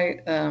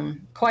quite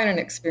an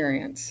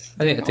experience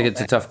I doing think all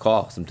it's a that. tough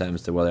call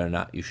sometimes to whether or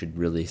not you should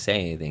really say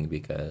anything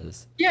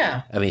because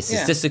Yeah, I mean, yeah, it's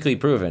statistically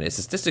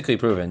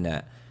proven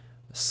that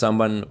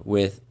someone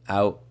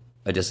without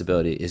a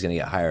disability is going to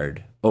get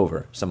hired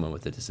over someone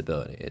with a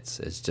disability. It's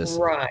just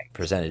right,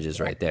 percentages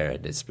right there.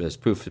 There's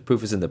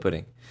proof is in the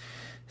pudding.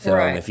 So, and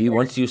right. if you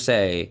once you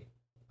say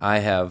I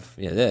have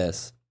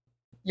this,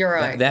 You're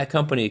that right. that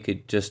company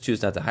could just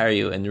choose not to hire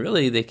you, and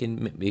really they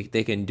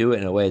can do it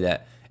in a way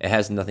that it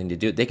has nothing to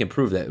do. They can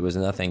prove that it was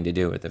nothing to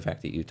do with the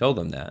fact that you told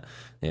them that.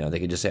 They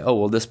could just say, oh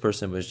well, this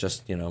person was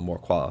just more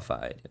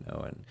qualified,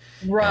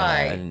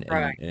 Right,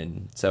 right.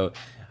 and so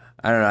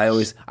I don't know.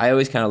 I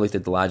always kind of looked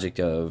at the logic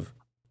of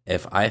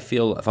if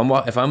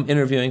I'm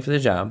interviewing for the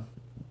job,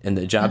 and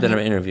the job that Hmm. I'm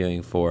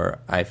interviewing for,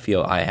 I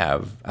feel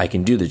I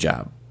can do the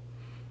job,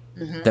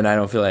 Hmm. then I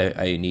don't feel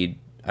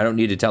I don't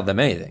need to tell them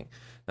anything.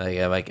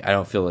 Like I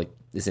don't feel like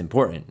it's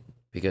important.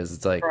 because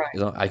it's like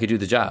Right. I could do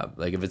the job.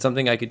 Like if it's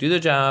something I could do the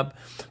job,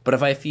 but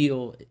if I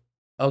feel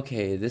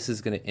okay, this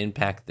is going to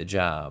impact the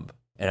job,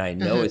 and I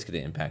know Hmm. it's going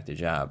to impact the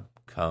job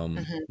come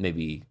Hmm.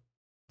 maybe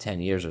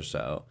 10 years or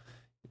so.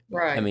 I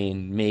Right.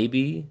 mean,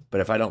 maybe, but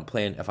if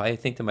I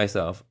think to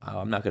myself, oh,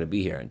 I'm not going to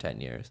be here in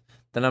 10 years,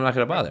 then I'm not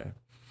going to Right. bother.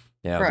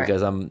 You know, Right.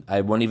 because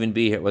I won't even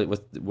be here.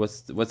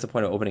 What's the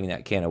point of opening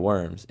that can of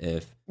worms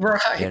if Right.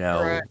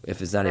 Right.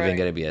 if it's not even Right.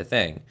 going to be a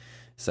thing?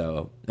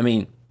 So, I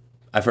mean,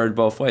 I've heard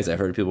both ways. I've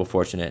heard people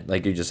fortunate,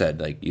 like you just said,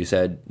 like you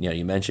said,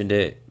 you mentioned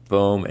it,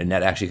 boom, and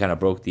that actually kind of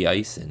broke the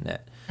ice, and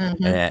Hmm.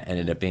 that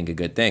ended up being a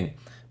good thing.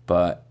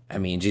 But I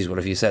mean, geez, what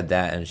if you said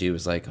that and she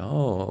was like,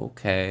 oh,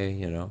 okay,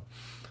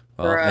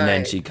 well, and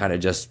then Right. she kind of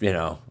just, all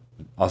of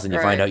a sudden you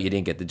find Right. out you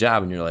didn't get the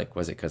job, and you're like,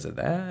 was it because of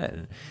that?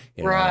 And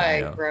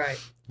Right. Right.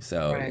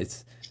 so Right.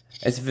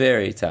 it's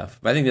very tough.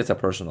 But I think that's a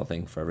personal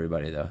thing for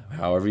everybody, though.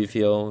 However you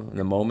feel in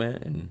the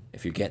moment, and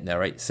if you're getting the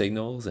right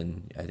signals,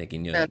 and I think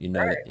That's that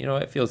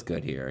right. it feels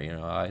good here.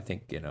 I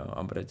think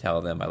I'm gonna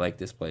tell them I like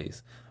this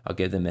place. I'll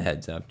give them a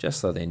heads up just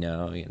so they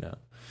know. You know,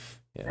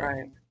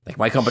 Right. like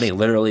my company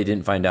literally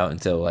didn't find out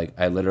until like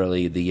I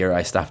literally the year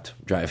I stopped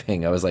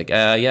driving. I was like,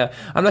 yeah,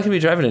 I'm not gonna be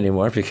driving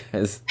anymore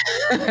because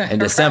in Right.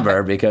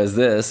 December because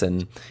this,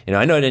 and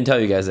I know I didn't tell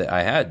you guys that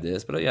I had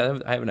this, but yeah,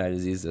 I have an eye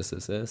disease, this,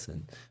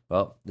 and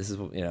well, this is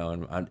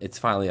and it's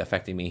finally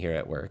affecting me here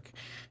at work.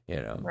 you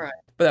know. Right.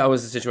 But that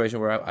was a situation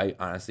where I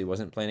honestly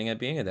wasn't planning on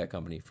being at that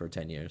company for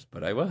 10 years,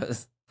 but I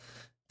was.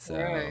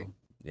 Right.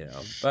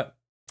 So but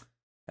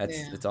Yeah.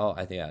 it's all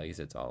I think at least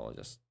it's all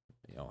just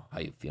how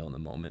you feel in the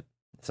moment.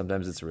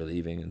 Sometimes it's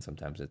relieving, and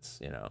sometimes it's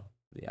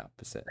the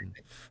opposite. And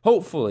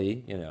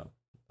hopefully,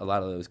 a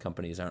lot of those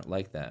companies aren't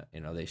like that.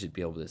 They should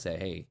be able to say,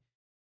 hey,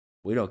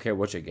 we don't care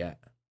what you get.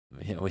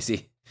 We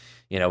see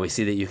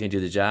that you can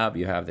do the job,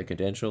 you have the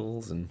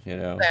credentials, and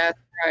That's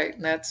right.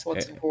 And that's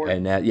what's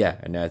important.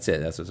 and that's it.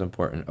 That's what's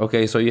important.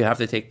 Okay, so you have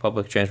to take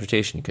public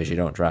transportation because you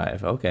don't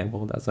drive. Okay,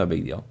 well that's not a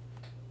big deal.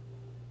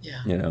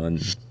 Yeah.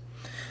 And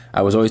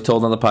I was always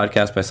told on the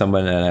podcast by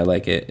someone, and I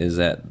like it, is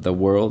that the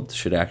world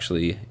should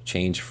actually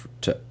change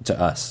to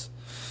us.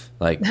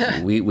 Like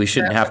we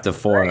shouldn't That have would to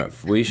be great.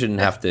 form. We shouldn't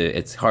have to.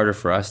 It's harder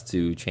for us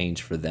to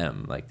change for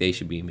them. Like they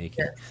should be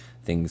making Yes.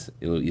 things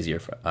a little easier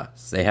for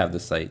us. They have the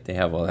site. They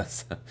have all that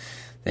stuff.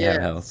 They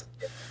have health.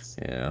 Yes. Yes.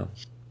 You know,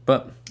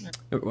 but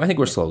I think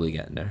we're slowly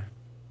getting there.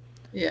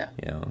 Yeah.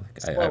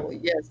 I Slowly.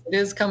 Yes. It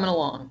is coming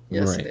along.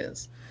 Yes, it right.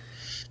 is.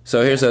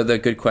 So here's Yeah. the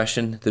good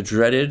question: the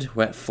dreaded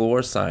wet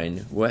floor sign.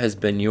 What has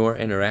been your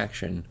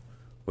interaction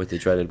with the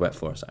dreaded wet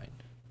floor sign?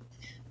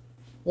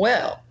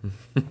 Well,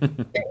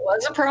 it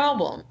was a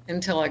problem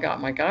until I got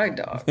my guide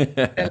dog.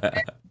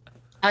 And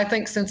I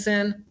think since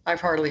then,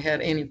 I've hardly had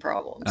any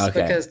problems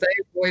Okay. because they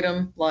avoid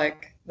them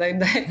like they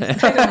don't,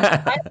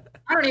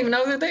 I don't even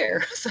know they're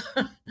there. So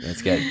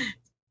That's good.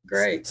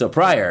 great. So Yeah.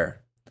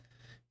 prior,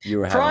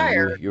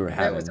 Prior, you were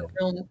that was a having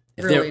real,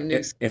 if they really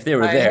nuisance. if they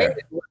were I hated there.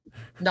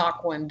 to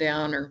knock one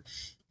down or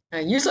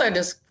usually I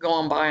just go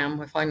on by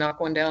them. If I knock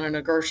one down in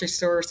a grocery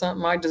store or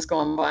something, I just go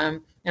on by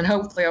them. And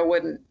hopefully I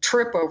wouldn't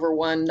trip over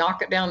one,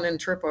 knock it down, then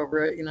trip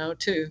over it,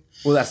 too.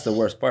 Well, that's the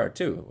worst part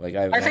too. Like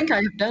I think I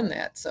have done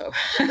that. So,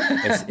 but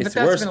it's that's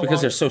worse been a because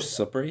long they're so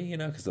slippery,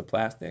 because the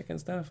plastic and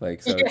stuff.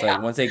 Like so, it's like Yeah.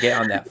 once they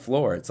get on that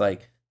floor, it's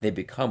like they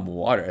become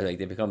water. Like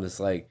they become this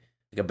like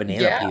a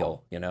banana Yeah.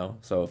 peel.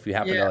 So if you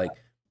happen to Yeah. like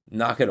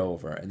knock it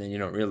over, and then you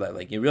don't realize,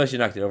 like you realize you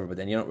knocked it over, but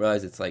then you don't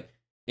realize it's like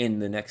in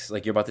the next,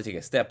 like you're about to take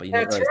a step, but you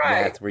don't That's realize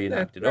right. that's where you That's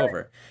knocked it right.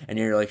 over, and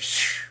you're like,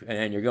 shh, and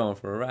then you're going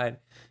for a ride.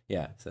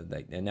 Yeah. So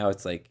like, and now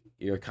it's like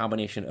you're a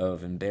combination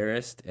of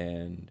embarrassed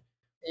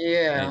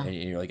Yeah. and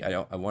you're like,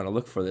 I want to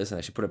look for this, and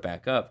I should put it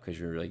back up because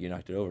you're like you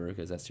knocked it over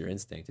because that's your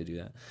instinct to do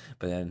that.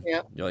 But then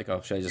Yeah. you're like,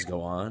 oh, should I just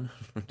go on,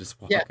 just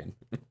Yeah. walking?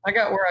 I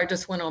got where I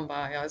just went on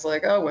by. I was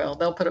like, oh, well,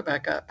 they'll put it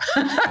back up.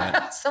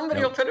 Yeah.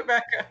 Somebody will No, put it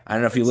back up. I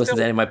don't know if you It's listen to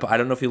still, any of my. I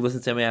don't know if you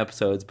listen to any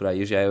episodes, but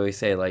I always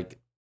say like,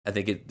 I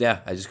think it. Yeah,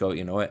 I just go.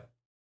 You know what?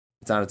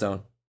 It's on its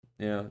own.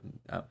 You know.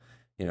 Uh,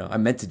 I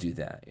meant to do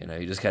that.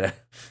 You just gotta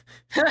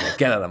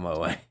get out of my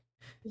way.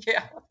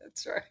 yeah,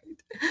 that's right.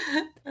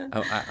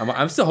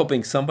 I'm still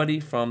hoping somebody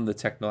from the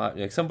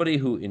technology, like somebody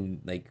who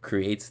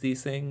creates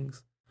these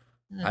things.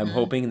 I'm Hmm.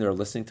 hoping they're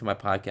listening to my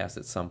podcast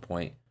at some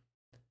point,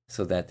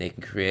 so that they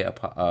can create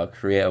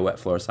a wet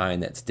floor sign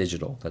that's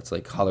digital, that's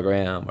like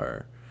hologram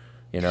or,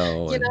 You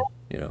know, and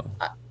you know.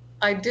 I,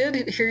 I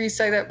did hear you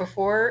say that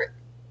before,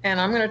 and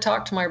I'm going to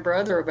talk to my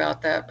brother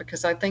about that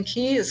because I think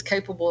he is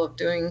capable of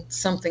doing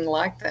something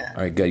like that.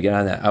 All right, good, get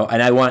on that.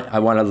 And I want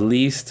at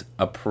least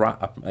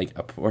like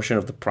a portion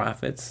of the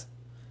profits,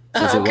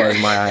 since it was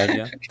Okay. my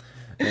idea.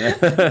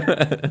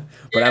 but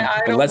Yeah,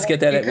 I don't let's blame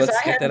get you that because let's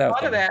I get that hadn't out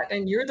thought of there. that,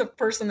 and you're the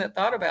person that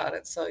thought about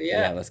it. So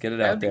Yeah, yeah, let's get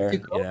it out that'd be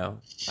too there.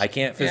 cool. I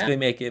can't Yeah, physically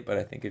make it, but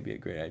I think it'd be a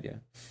great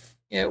idea.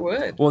 yeah, it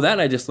would. Well, that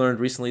I just learned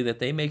recently that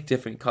they make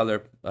different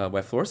color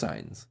wet floor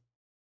signs.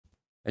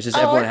 It's just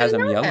Oh, I everyone has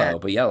didn't them know that. yellow,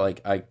 but yeah,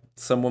 like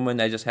some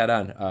woman I just had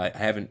on. I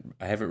haven't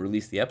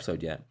released the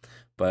episode yet,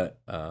 but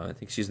I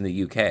think she's in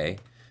the UK,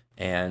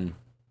 and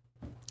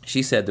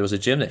she said there was a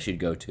gym that she'd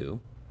go to,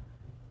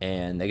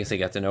 and I guess they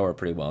got to know her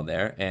pretty well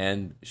there.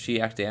 And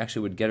she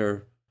actually would get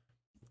her,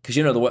 because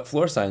the wet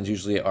floor signs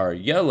usually are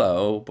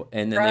yellow,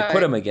 and then they put Right.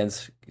 them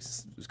against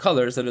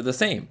colors that are the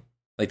same.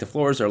 Like the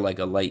floors are like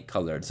a light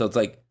colored, so it's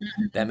like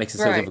that makes it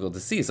so Right. difficult to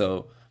see.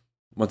 So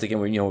once again,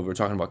 when we were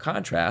talking about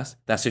contrast,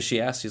 that's what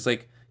she asked. She's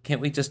like, "Can't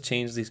we just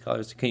change these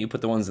colors? Can't you put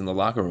the ones in the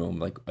locker room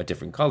like a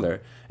different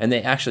color?" And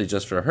they actually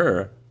just for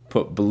her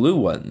put blue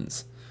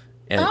ones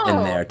in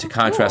Oh, there to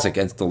contrast cool.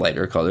 against the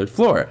lighter colored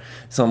floor.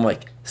 So I'm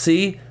like,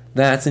 see,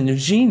 that's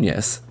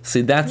ingenious.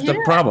 See, that's the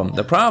Yeah. problem.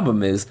 The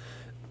problem is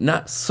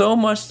not so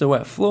much the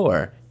wet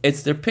floor.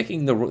 It's they're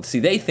picking see,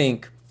 they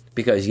think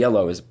because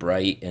yellow is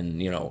bright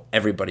and,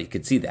 everybody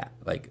could see that.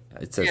 Like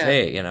it says, Yeah.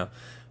 hey,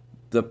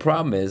 the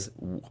problem is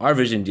our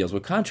vision deals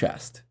with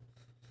contrast.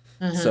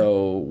 Hmm.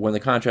 So when the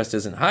contrast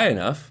isn't high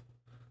enough,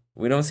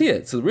 we don't see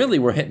it. So really,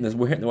 we're hitting the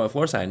wet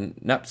floor sign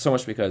not so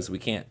much because we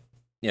can't,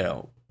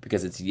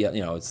 because it's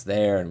it's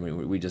there and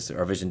we just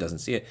our vision doesn't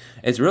see it.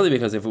 It's really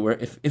because if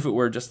it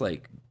were just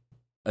like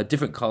a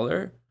different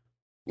color,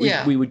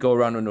 Yeah. we would go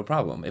around with no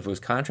problem. If it was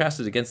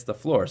contrasted against the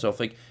floor, so if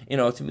like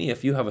to me,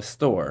 if you have a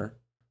store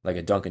like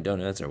a Dunkin'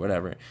 Donuts or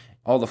whatever,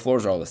 all the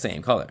floors are all the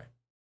same color.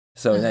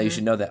 So now you Hmm.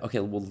 should know that,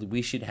 okay, well,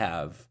 we should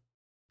have,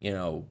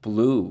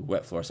 blue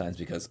wet floor signs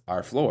because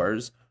our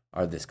floors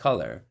are this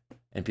color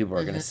and people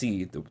are going to Hmm.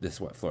 see this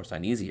wet floor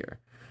sign easier,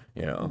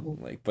 Hmm.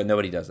 but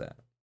nobody does that.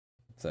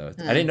 So I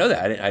Hmm. didn't know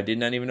that. I did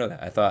not even know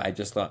that.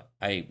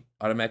 I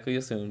automatically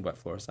assumed wet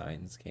floor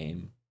signs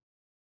came,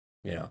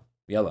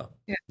 yellow.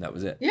 Yeah. That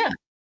was it. Yeah.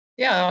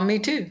 Yeah. Me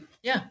too.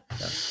 Yeah.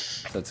 So,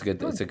 so it's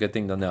Good. a good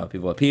thing to know.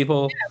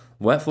 People,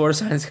 wet floor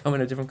signs come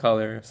in a different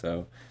color.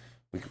 So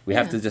we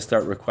have Yeah. to just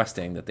start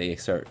requesting that they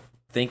start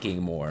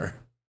thinking more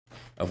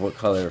of what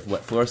color,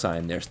 what floor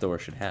sign their store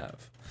should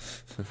have.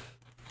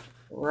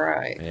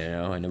 Right.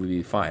 And it would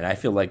be fine. I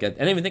feel like I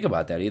didn't even think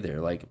about that either.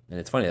 Like, and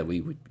it's funny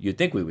that you'd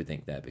think we would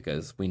think that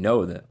because we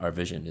know that our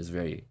vision is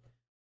very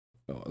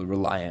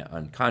reliant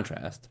on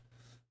contrast.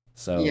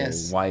 So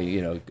Yes. why,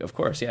 of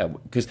course, yeah,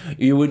 because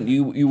you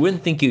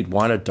wouldn't think you'd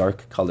want a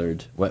dark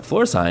colored wet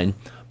floor sign,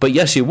 but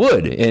yes, you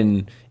would.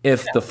 And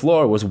if the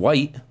floor was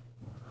white,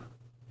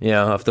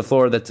 if the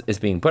floor that is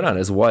being put on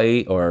is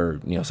white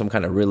or some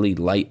kind of really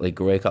light like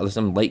gray color,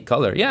 some light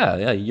color,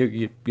 yeah,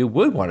 you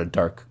would want a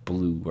dark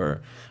blue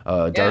or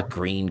Yeah. dark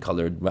green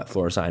colored wet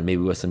floor sign,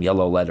 maybe with some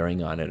yellow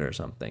lettering on it or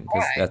something,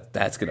 because Right.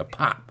 that's gonna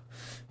pop,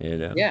 you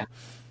know. Yeah.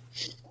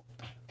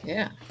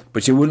 Yeah.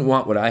 But you wouldn't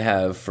want what I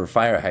have for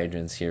fire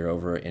hydrants here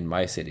over in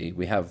my city.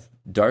 We have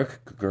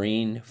dark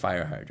green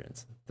fire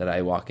hydrants that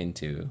I walk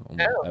into.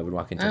 Oh. I would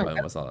walk into Oh,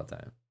 almost all the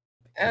time.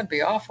 that'd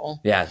be awful.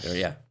 Yeah,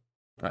 yeah.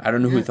 I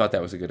don't know who Yeah. thought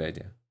that was a good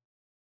idea.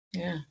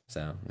 Yeah.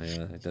 So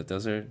yeah,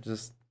 those are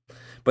just.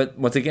 But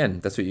once again,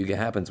 that's what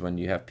happens when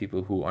you have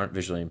people who aren't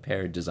visually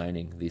impaired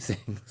designing these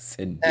things,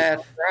 and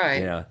That's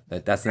right.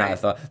 that's not a Right.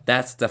 thought.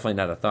 That's definitely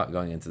not a thought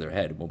going into their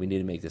head. Well, we need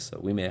to make this. So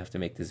we may have to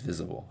make this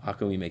visible. How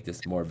can we make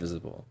this more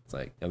visible? It's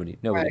like Right.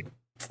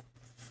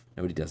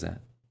 nobody does that.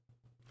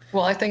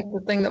 Well, I think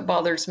the thing that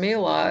bothers me a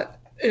lot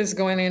is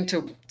going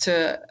into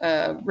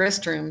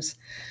restrooms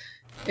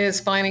is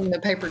finding the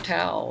paper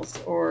towels,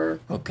 or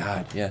Oh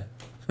God, yeah.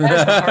 that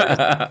is the hardest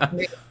thing for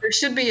me. There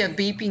should be a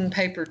beeping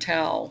paper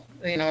towel,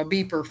 a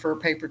beeper for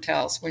paper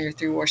towels when you're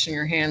through washing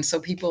your hands, so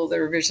people that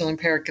are visually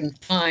impaired can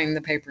find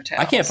the paper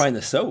I can't towels. find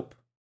the soap.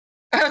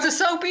 Oh, the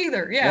soap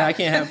either. Yeah, Yeah. I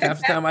can't have half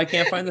the time. I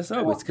can't find the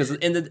soap. It's because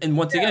and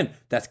once Yeah. again,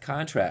 that's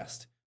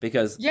contrast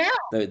because Yeah.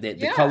 the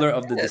Yeah. color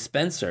of the It is.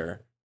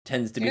 dispenser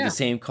tends to be the Yeah.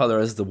 same color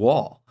as the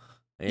wall.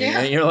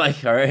 Yeah. And you're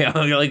like, all right,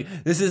 you're like,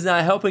 this is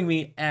not helping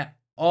me at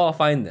all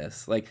find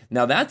this. Like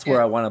now, that's Yeah.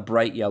 where I want a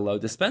bright yellow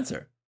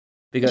dispenser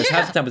because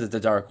half the Yeah. time it's a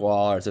dark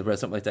wall or it's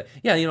something like that.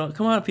 Yeah,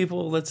 come on,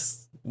 people,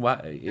 let's.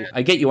 Why?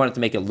 I get you want it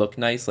to make it look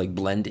nice, like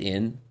blend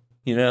in,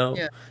 you know.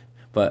 Yeah.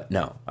 But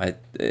no,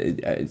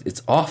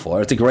 it's awful.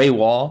 Or it's a gray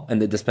wall and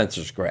the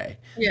dispenser's gray,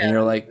 and Yeah.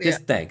 you're like, Yeah.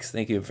 just thanks,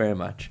 thank you very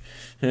much.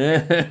 No,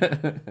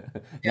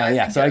 Yeah. I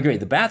yeah. think So I that. agree.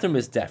 The bathroom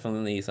is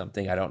definitely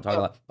something I don't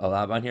talk Oh, a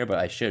lot about here, but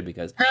I should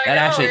because I that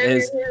know. actually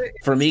is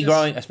for It's me just.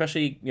 growing,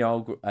 especially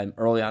I'm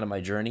early on in my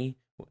journey.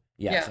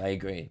 Yes, Yeah. I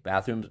agree.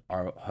 Bathrooms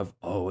have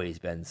always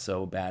been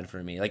so bad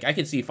for me. Like I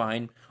can see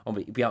fine, I'll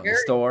be out in the Very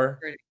store,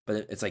 pretty.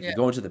 but it's like Yeah. you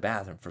go into the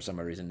bathroom for some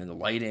reason, and the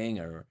lighting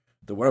or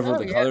the whatever Oh,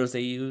 the yeah. colors they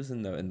use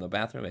in the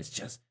bathroom, it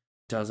just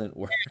doesn't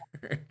work.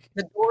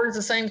 The doors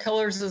the same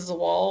colors as the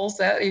walls.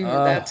 That's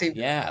Oh even.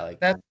 yeah, like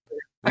That's. we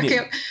I need.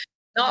 can't.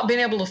 Not being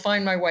able to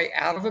find my way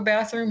out of a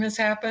bathroom has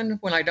happened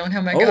when I don't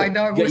have my guide Oh,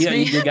 dog with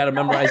me. you got to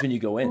memorize when you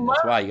go in. That's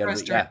Most why you got to.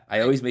 frustrating. Yeah, I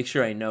always make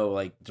sure I know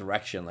like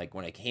direction. Like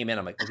when I came in,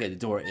 I'm like, okay, the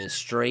door is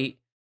straight.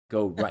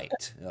 Go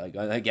right.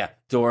 Yeah,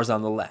 doors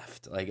on the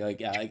left.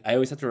 Yeah, I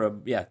always have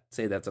to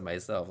say that to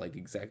myself. Like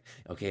exact.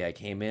 Okay, I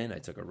came in. I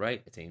took a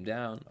right. I came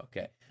down.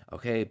 Okay,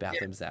 Yeah.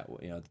 bathroom's that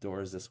way. The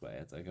door is this way.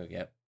 It's like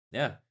okay,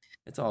 yeah.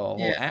 It's all a whole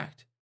Yeah.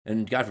 act.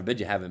 And God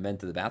forbid you haven't been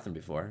to the bathroom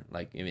before.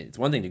 Like I mean, it's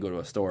one thing to go to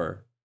a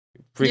store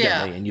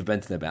frequently, Yeah. and you've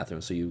been to the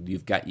bathroom, so you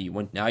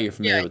went now you're Yeah.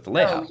 familiar with the Oh,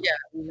 layout. yeah.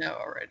 You know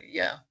already.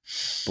 Yeah.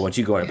 But once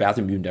you go in a Yeah.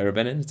 bathroom you've never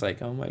been in, it's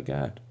like, oh my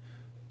god.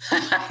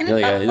 I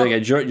You're know.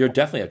 you're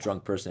definitely a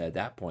drunk person at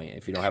that point.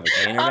 If you don't have a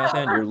cane or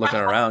nothing, you're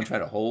looking around trying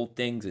to hold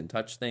things and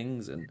touch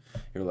things, and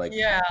you're like,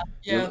 Yeah.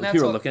 Yeah. And that's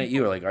people are what looking at you,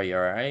 people, are like, are you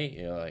all right?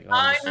 You're like, oh,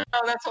 I know.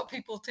 That's what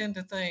people tend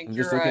to I'm think.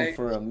 just You're right.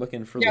 I'm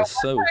looking for Yeah. the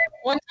soap.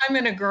 One time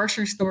in a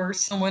grocery store,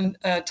 someone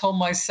told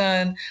my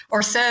son,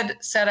 or said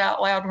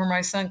out loud where my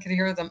son could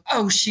hear them,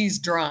 "Oh, she's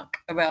drunk,"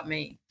 about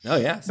me. Oh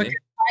yeah, Because see.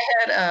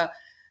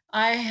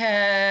 I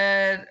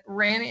had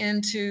ran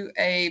into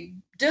a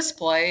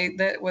display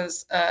that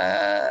was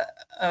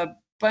a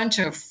bunch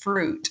of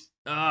fruit,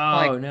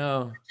 like Oh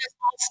no. just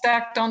all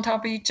stacked on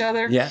top of each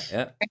other. Yeah,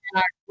 yeah. And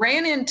I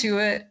ran into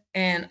it,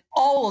 and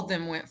all of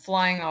them went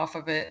flying off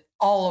of it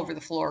all over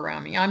the floor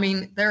around me. I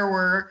mean, there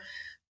were,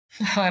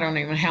 I don't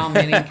even know how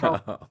many,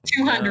 probably Oh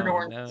 200 no,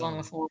 oranges on the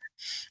no. floor.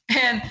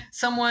 And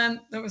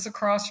someone that was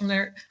across from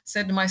there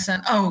said to my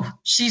son, "Oh,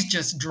 she's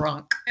just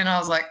drunk." And I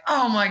was like,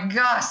 "Oh my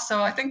gosh."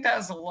 So I think that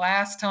was the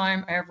last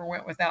time I ever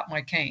went without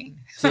my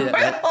cane. See that I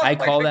I was like,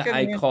 call I that couldn't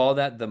I even- call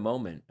that the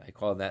moment. I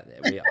call that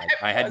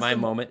I had That's my the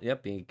mo- moment.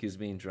 Yep, being accused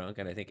of being drunk,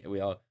 and I think we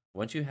all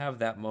once you have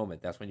that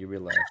moment, that's when you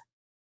realize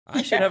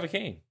I should yeah, have a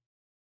cane.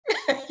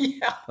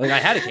 yeah. Like I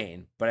had a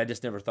cane, but I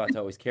just never thought to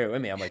always carry it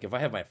with me. I'm like, if I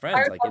have my I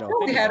friends, like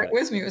probably think had about it it.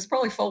 with me. It was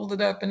probably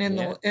folded up and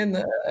Yeah, in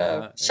the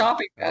yeah.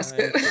 shopping I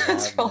basket. should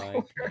That's have probably my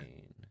where,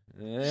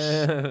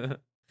 cane.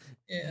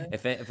 yeah,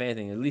 If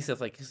anything, at least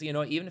if like, 'cause,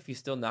 even if you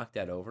still knock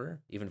that over,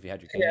 even if you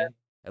had your yeah, cane,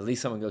 at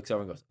least someone looks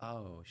over and goes,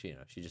 "Oh, she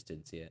just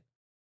didn't see it."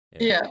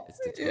 yeah, It's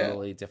the yeah.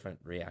 totally different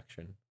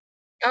reaction.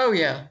 Oh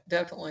yeah,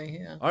 definitely.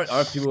 Yeah,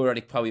 Our people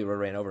already probably would have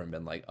ran over and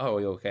been like, "Oh,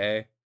 are you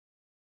okay?"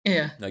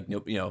 yeah. Like,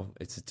 nope.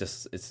 It's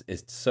just it's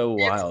so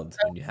It's wild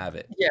when you have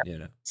it. yeah, You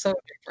know. so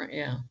different.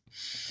 Yeah,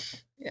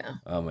 yeah.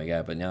 Oh my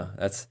god! But no,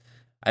 that's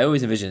I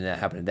always envision that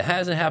happening. That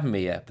hasn't happened to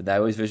me yet, but I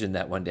always envision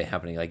that one day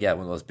happening. Like, yeah,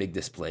 one of those big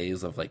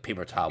displays of like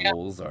paper Yeah,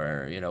 towels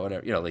or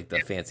whatever, like the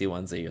fancy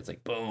ones that it's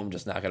like boom,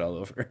 just knock it all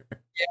over.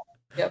 yeah,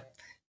 yep.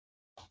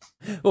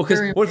 Well, because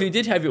Very what if you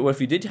did have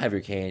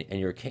your cane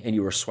and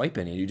you were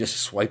swiping and you just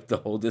swiped the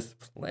whole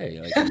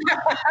display? Like,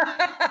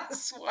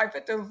 swipe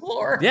it to the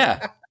floor.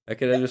 yeah, I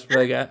could have just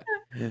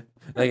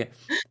like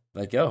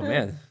like oh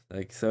man,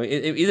 like so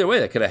either way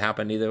that could have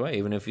happened either way.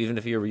 Even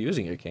if you were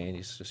using your cane,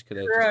 you just could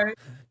have Right,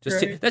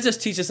 right. that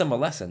just teaches them a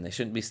lesson. They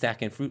shouldn't be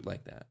stacking fruit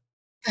like that.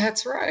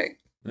 That's right.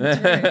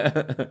 That's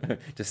right.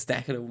 Just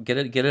stack it, get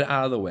it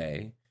out of the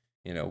way.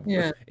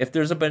 Yeah, If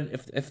there's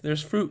if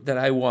there's fruit that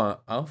I want,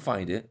 I'll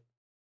find it.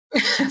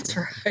 that's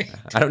right.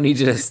 I don't need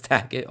you to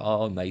stack it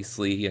all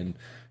nicely and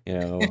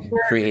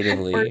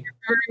creatively.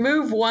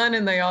 Remove one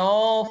and they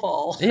all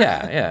fall.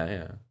 Yeah, yeah,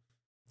 yeah.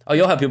 Oh,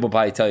 you'll have people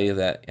probably tell you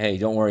that, hey,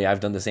 don't worry, I've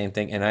done the same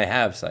thing and I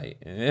have sight.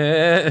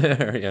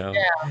 Yeah,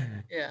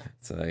 yeah,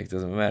 So like, it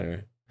doesn't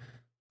matter.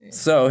 yeah.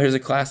 So here's a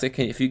classic.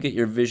 If you get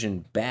your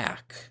vision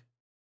back,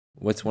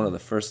 what's one of the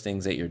first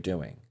things that you're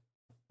doing?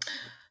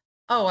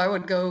 Oh, I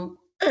would go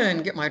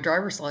and get my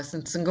driver's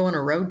license and go on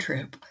a road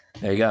trip.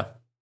 There you go.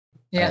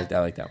 Yeah. I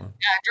like that one.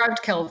 Yeah, I drive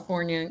to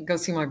California, go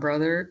see my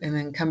brother, and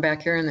then come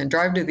back here and then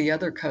drive to the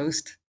other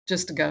coast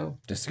just to go.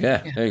 Just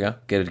Yeah. there you go.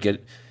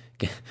 Get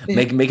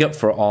Yeah. make up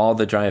for all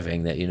the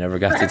driving that you never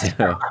got to That's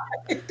do.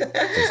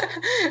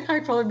 right.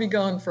 I'd probably be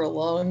gone for a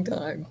long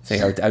time. So I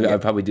Yeah.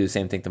 would probably do the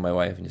same thing to my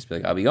wife and just be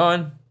like, I'll be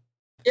gone.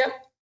 Yep.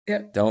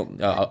 Yep.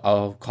 Don't.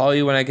 I'll call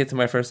you when I get to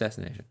my first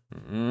destination.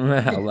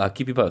 I'll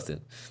keep you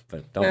posted.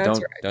 But That's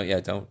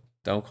right.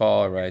 don't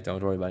call. Right?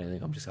 Don't worry about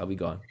anything. I'll be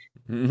gone.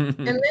 And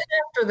then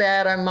after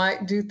that, I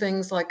might do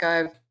things like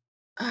I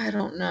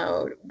don't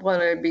know what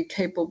I'd be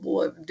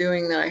capable of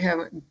doing that I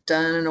haven't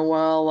done in a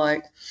while.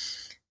 Like,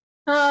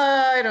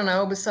 I don't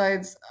know.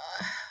 Besides,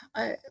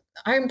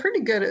 I'm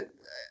pretty good at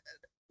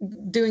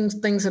doing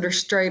things that are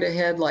straight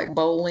ahead, like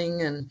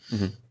bowling,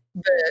 Mhm.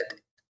 but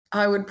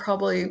I would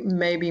probably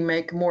maybe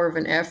make more of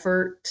an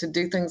effort to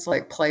do things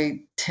like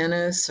play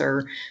tennis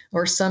or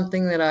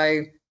something that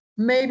I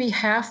maybe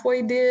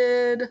halfway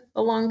did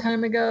a long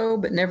time ago,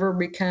 but never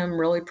become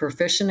really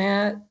proficient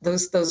at.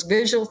 Those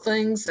visual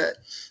things that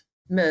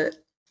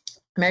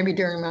maybe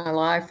during my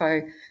life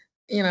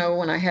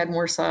when I had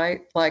more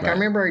sight. Like I Right.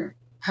 remember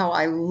how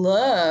I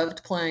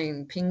loved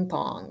playing ping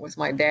pong with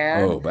my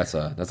dad. Oh, that's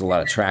a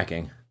lot of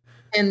tracking.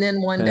 And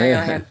then one day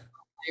I had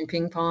playing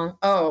ping pong.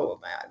 Oh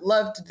man, I'd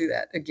love to do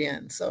that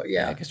again. So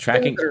Yeah, yeah, because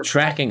things that are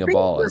tracking a things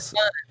ball that are is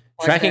fun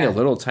like tracking a that.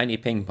 little tiny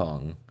ping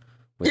pong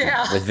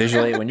Yeah. with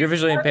visually when you're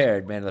visually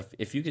impaired, man.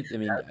 If you could, I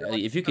mean, That's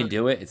really if you can fun.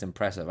 do it, it's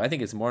impressive. I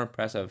think it's more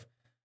impressive,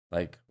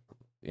 like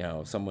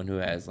someone who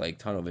has like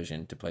tunnel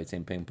vision to play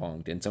same ping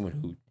pong than someone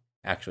who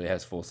actually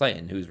has full sight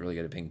and who's really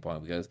good at ping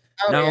pong. Because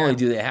Oh not only yeah.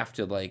 do they have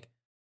to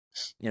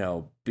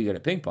be good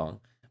at ping pong,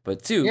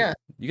 but two, Yeah.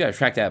 you got to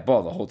track that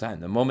ball the whole time.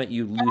 The moment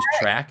you lose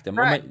track, the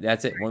Right. moment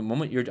that's it. One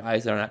moment your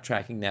eyes are not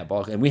tracking that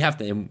ball, and we have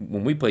to. And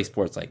when we play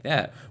sports like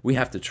that, we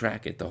have to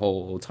track it the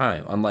whole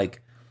time.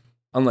 Unlike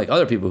Unlike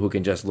other people who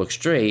can just look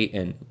straight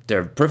and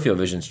their peripheral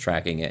vision's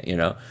tracking it,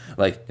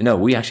 like, no,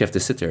 we actually have to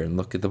sit there and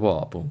look at the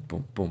ball. Boom,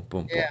 boom, boom,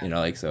 boom, boom. Yeah.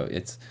 Like, so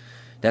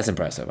that's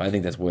impressive. I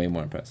think that's way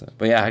more impressive.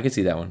 But yeah, I can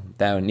see that one.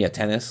 That one, yeah,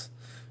 tennis.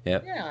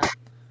 Yep. Yeah.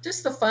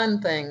 Just the fun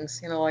things,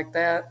 like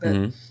that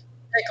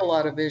take a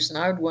lot of vision.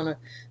 I would want to,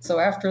 so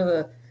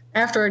after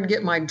I'd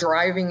get my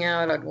driving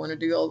out, I'd want to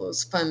do all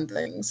those fun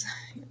things.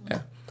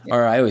 Yeah.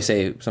 Or I always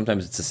say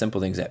sometimes it's the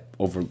simple things that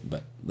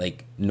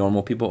like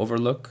normal people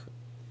overlook.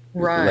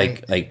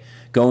 Right. Like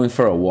going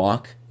for a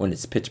walk when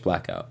it's pitch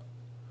black out.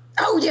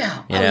 Oh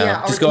yeah.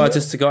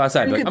 Just to go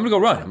outside. Like, I'm gonna go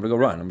run. I'm gonna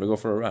go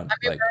for a run. I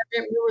remember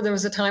there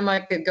was a time I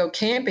could go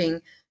camping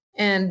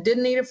and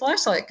didn't need a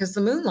flashlight because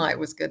the moonlight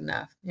was good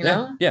enough.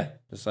 know. Yeah.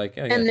 Just like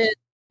And then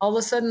all of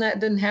a sudden that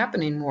didn't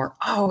happen anymore.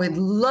 Oh, I'd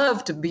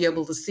love to be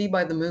able to see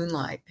by the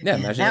moonlight. Yeah,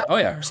 imagine that. Oh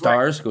yeah,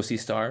 stars. Go see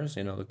stars.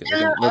 Look at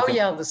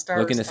the stars.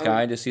 Look in the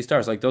sky to see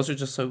stars. Like those are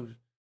just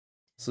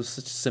such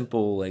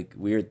simple, like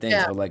weird things.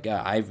 Yeah. But like,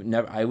 I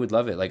would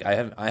love it. Like I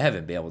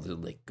haven't been able to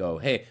like go,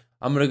 hey,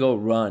 I'm gonna go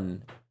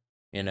run,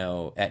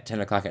 at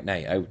 10 o'clock at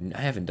night. I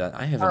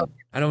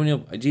don't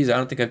know. Geez, I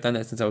don't think I've done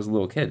that since I was a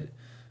little kid.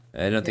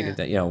 I don't think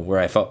that, where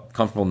I felt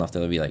comfortable enough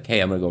to be like,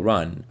 hey, I'm gonna go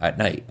run at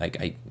night.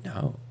 Like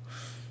no.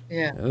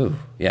 Yeah. Oh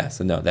yeah.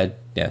 So no,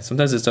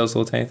 sometimes it's those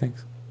little tiny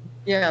things.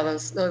 Yeah,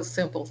 those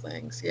simple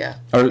things. Yeah.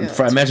 Or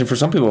I imagine for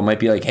some people it might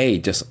be like, hey,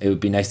 it would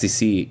be nice to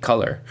see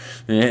color.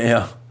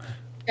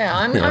 Yeah,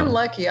 I'm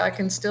lucky. I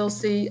can still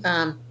see.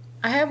 I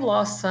have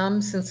lost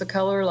some sense of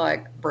color,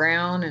 like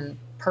brown and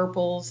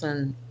purples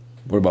and.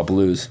 What about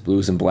blues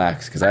and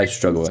blacks? Because I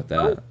struggle with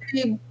that.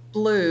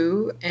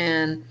 Blue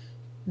and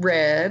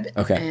red.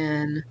 Okay.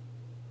 And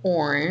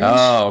orange.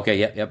 Oh, okay.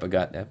 Yep. I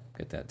got that.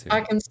 Get that too.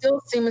 I can still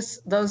see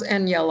those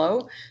and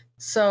yellow.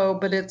 So,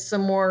 but it's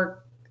some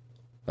more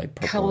like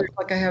purple. Colors.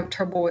 Like I have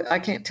trouble with. I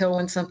can't tell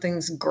when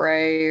something's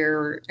gray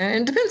and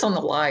it depends on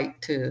the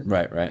light too.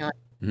 Right.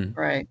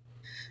 Right.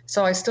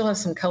 So I still have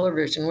some color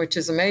vision, which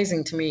is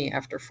amazing to me.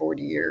 After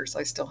 40 years,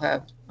 I still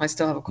have quite a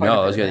bit.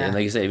 No, that's good. And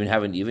like you said, even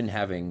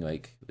having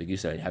like you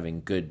said,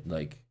 having good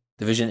like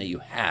the vision that you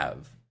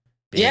have.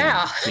 Being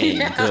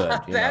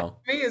good. That to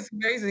me is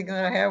amazing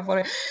that I have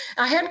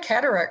I had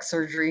cataract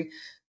surgery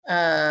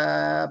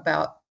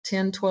about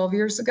 10, 12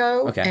 years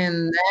ago. Okay.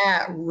 And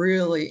that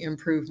really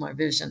improved my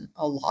vision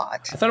a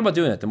lot. I thought about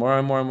doing it. The more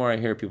and more I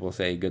hear people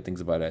say good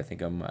things about it, I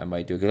think I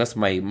might do it. Because that's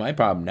my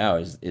problem now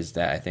is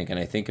that I think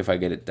if I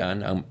get it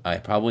done, I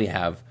probably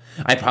have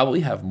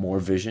more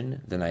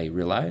vision than I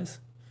realize.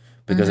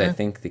 Because I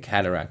think the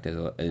cataract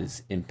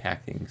is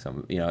impacting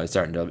some, it's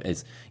starting to,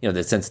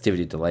 the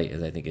sensitivity to light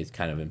I think it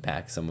kind of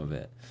impacts some of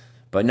it.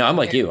 But no, I'm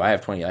like you. I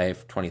have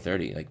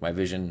 20/30. Like my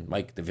vision,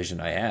 like the vision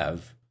I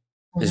have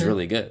is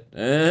really good.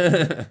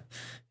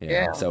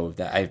 So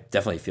that I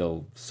definitely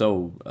feel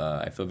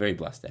I feel very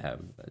blessed to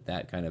have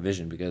that kind of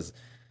vision, because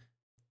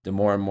the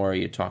more and more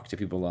you talk to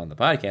people on the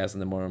podcast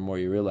and the more and more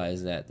you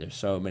realize that there's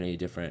so many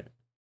different,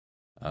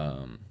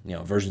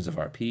 versions of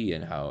RP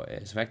and how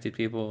it's affected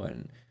people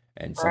and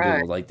some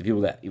people, like the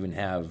people that even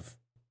have,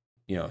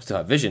 still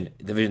have vision,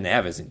 the vision they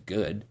have isn't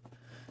good,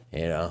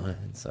 and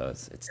so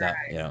it's not,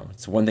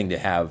 it's one thing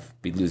to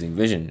be losing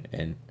vision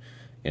and,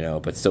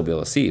 but still be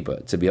able to see,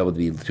 but to be able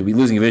to be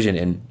losing vision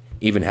and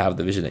even have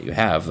the vision that you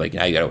have, like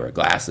now you got to wear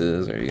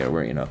glasses or you got to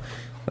wear,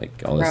 like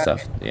all this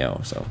stuff,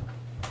 so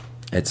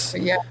it's.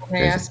 But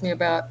when they asked me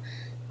about,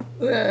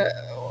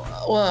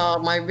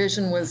 my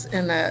vision was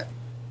in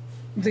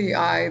the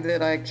eye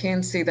that I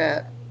can see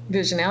that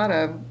vision out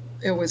of.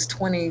 It was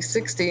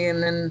 20/60,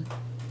 and then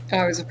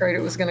I was afraid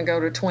it was going to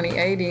go to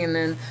 20/80, and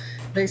then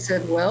they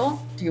said,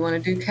 well, do you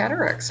want to do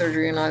cataract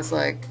surgery? And I was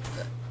like,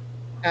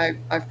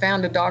 I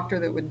found a doctor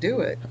that would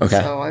do it.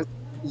 Okay. So I was,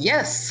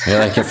 yes.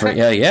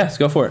 Yes,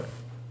 go for it.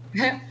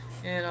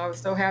 And I was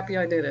so happy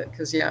I did it,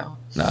 because no,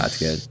 that's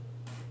good.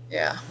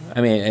 Yeah.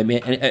 I mean,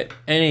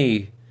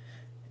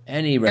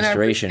 any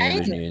restoration in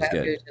vision is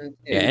good.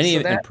 Any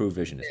improved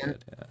vision is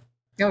good.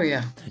 Yeah. Oh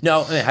yeah.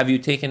 No, have you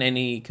taken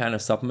any kind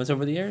of supplements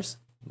over the years?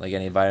 Like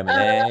any vitamin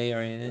A or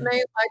anything?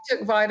 I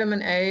took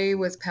vitamin A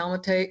with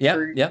palmitate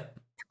for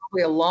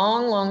probably a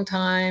long, long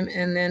time,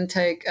 and then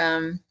take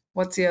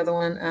what's the other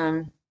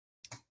one?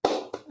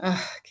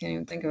 I can't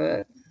even think of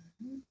it.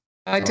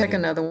 I take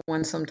another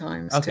one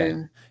sometimes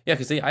too. Yeah,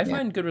 because I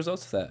find good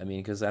results with that. I mean,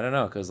 because I don't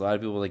know, because a lot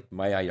of people, like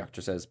my eye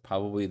doctor says,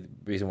 probably the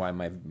reason why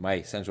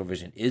my central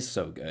vision is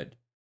so good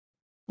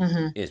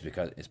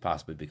is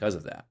possibly because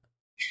of that.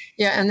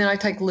 Yeah, and then I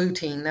take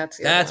lutein. That's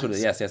what it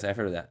is. Yes, I've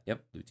heard of that.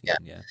 Yep,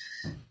 lutein.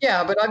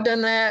 Yeah, but I've done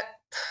that.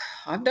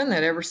 I've done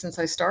that ever since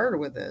I started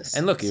with this.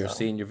 And look, you're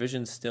seeing your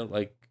vision still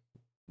like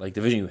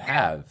the vision you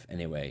have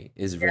anyway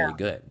is really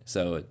good.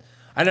 So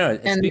I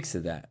don't know. It speaks to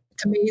that.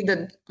 To me,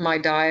 my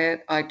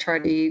diet, I try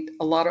to eat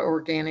a lot of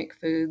organic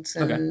foods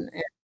and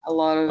a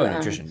lot of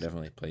nutrition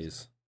definitely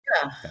plays.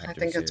 Yeah, I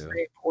think it's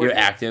pretty important. You're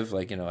active,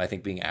 I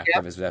think being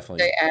active is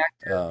definitely stay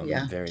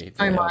active. very,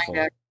 very my helpful.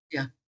 mind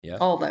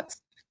active, all that.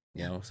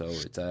 So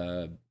it's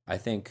I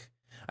think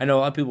I know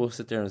a lot of people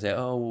sit there and say,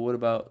 "Oh, well, what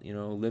about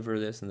liver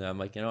this and that?" I'm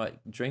like, you know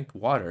what? Drink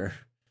water.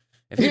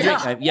 If you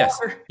drink, yes,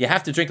 water. you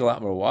have to drink a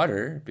lot more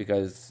water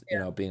because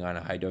Yeah. being on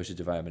a high dosage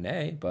of vitamin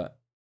A. But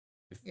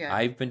Yeah.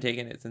 I've been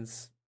taking it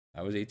since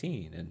I was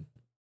 18,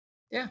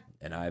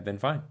 and I've been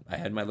fine. I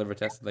had my liver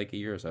tested like a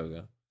year or so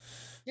ago.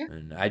 Yeah.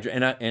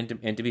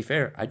 And to be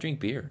fair, I drink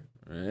beer.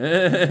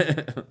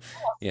 So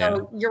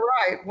you're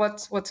right.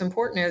 What's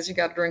important is you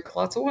got to drink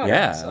lots of water.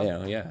 Yeah,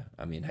 So. yeah.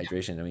 I mean,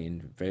 hydration. I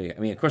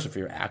mean, of course, if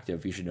you're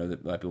active, you should know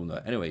that. A lot of people know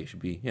that anyway. You should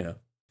be,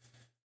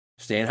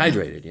 staying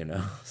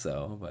hydrated.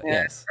 So, but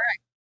yes.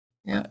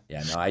 Yeah.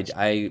 Yeah. No,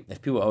 I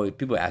if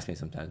people ask me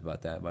sometimes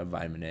about that, about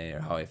vitamin A or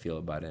how I feel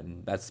about it,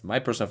 and that's my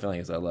personal feeling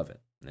is I love it.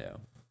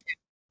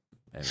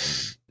 I mean,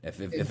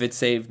 if it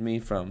saved me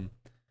from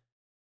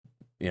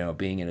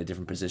being in a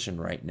different position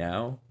right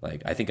now,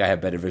 like I think I have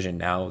better vision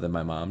now than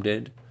my mom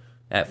did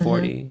at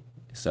 40.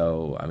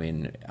 So I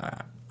mean,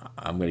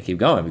 I'm gonna keep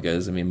going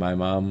because I mean my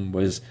mom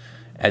was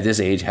at this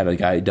age had a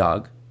guide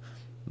dog.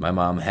 My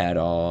mom had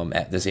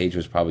at this age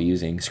was probably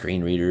using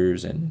screen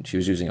readers, and she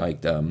was using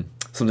like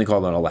something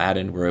called an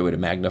Aladdin where it would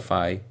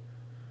magnify.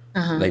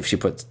 Like if she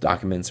puts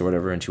documents or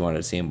whatever, and she wanted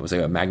to see them, it was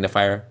like a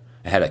magnifier.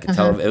 It had like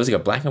a it was like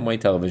a black and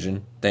white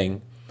television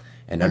thing.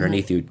 And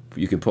underneath you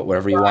could put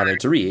whatever you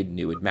wanted to read, and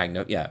it would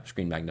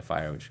screen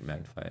magnifier, which would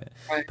magnify it.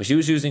 Right. But she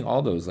was using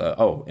all those.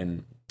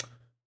 And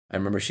I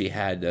remember she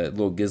had a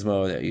little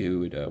gizmo that you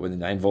would with a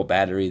 9-volt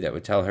battery that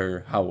would tell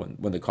her how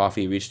when the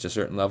coffee reached a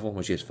certain level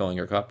when she was filling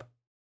her cup.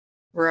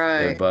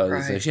 Right. It would buzz.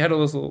 Right. So she had all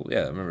those little.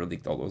 Yeah, I remember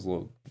leaked all those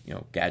little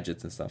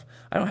gadgets and stuff.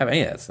 I don't have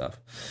any of that stuff.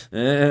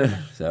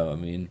 So I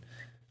mean,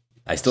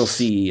 I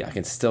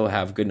can still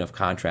have good enough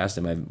contrast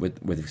in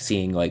with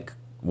seeing like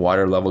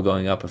water level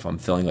going up if I'm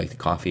filling like the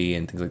coffee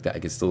and things like that. I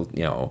can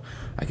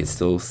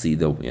still see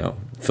the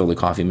fill the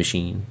coffee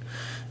machine.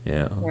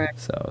 Right.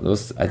 So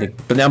those I think,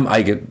 but then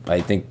I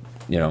think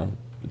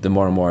the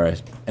more and more,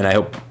 and I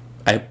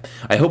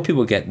hope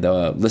people get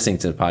the listening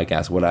to the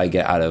podcast what I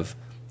get out of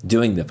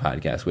doing the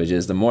podcast, which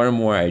is the more and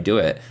more I do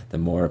it, the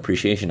more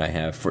appreciation I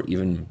have for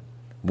even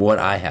what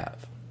I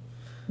have.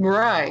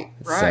 Right.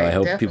 So I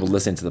hope definitely. people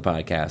listen to the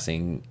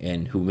podcasting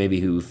and who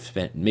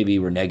maybe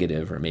were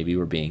negative or maybe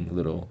were being a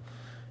little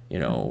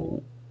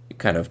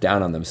kind of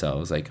down on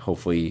themselves. Like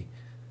hopefully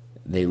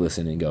they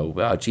listen and go,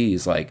 wow,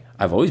 geez, like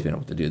I've always been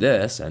able to do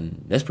this,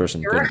 and this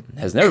person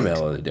has never been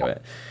able to do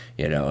it,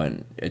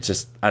 and it's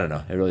just I don't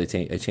know. It really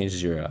it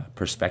changes your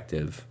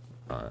perspective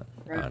on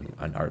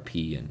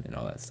RP and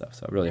all that stuff.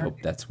 So I really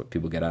hope that's what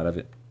people get out of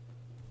it.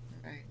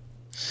 Right.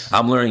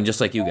 I'm learning just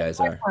like you guys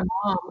are. My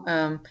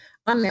mom,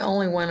 I'm the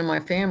only one in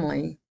my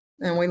family,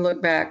 and we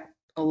look back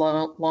a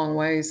long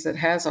ways that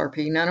has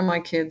RP. None of my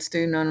kids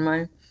do. None of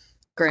my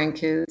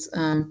grandkids.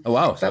 Oh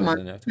wow! But my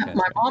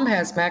mom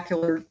has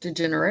macular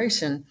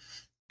degeneration,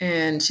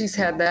 and she's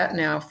had that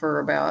now for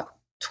about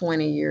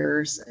 20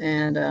 years.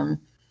 And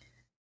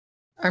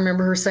I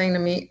remember her saying to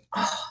me,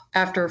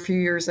 after a few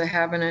years of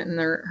having it and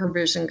her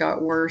vision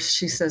got worse,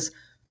 she says,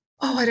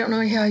 "Oh, I don't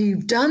know how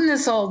you've done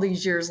this all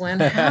these years, Lynn.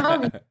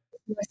 How?" I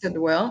said,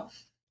 "Well,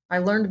 I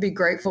learned to be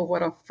grateful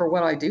for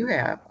what I do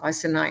have." I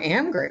said, and I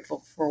am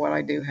grateful for what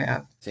I do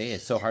have. See,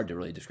 it's so hard to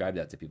really describe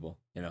that to people,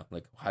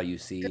 like how you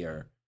see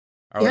or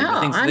Yeah,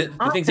 like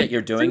the things that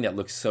you're doing that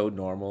look so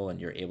normal and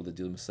you're able to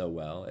do them so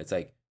well. It's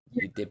like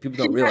people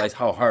don't realize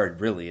how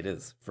hard really it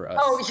is for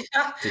us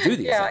to do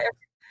these things.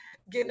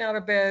 Getting out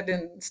of bed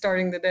and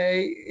starting the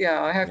day.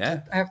 Yeah, I have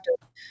to.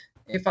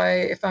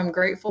 If I'm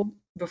grateful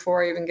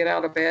before I even get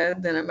out of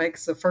bed, then it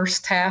makes the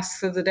first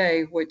tasks of the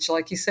day, which,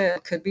 like you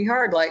said, could be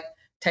hard, like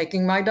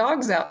taking my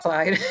dogs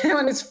outside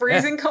when it's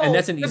freezing cold. And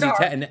that's an easy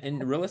task.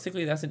 And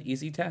realistically, that's an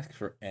easy task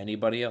for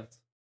anybody else.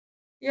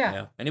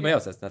 Yeah. Anybody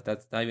else,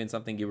 that's not even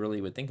something you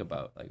really would think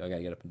about. Like, I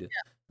gotta get up and do.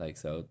 Like,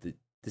 so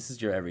this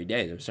is your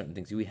everyday. There's certain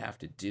things we have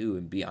to do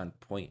and be on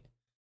point.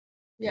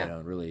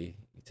 Really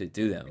to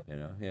do them.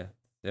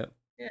 Yep.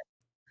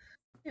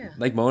 Yeah.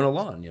 Like mowing a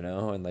lawn,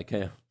 and like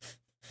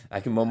I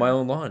can mow my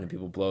own lawn, and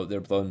people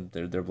they're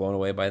blown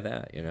away by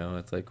that.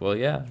 It's like, well,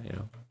 yeah,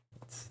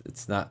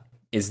 it's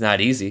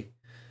not easy.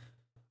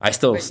 I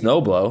still snow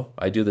blow.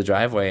 I do the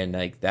driveway, and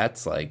like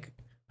that's like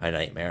a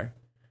nightmare.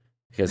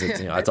 Because it's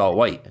it's all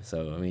white,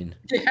 so I mean,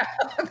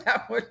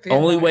 that would be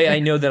only way I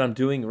know that I'm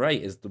doing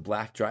right is the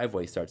black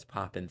driveway starts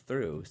popping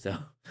through. So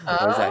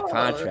there's that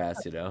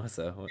contrast,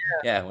 So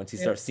once you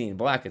start seeing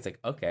black, it's like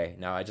okay,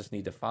 now I just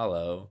need to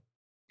follow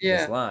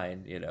this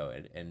line,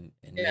 and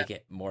make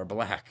it more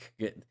black.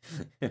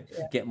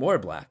 Get more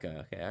black.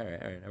 Okay, all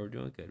right, we're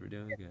doing good.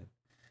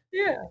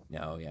 Yeah.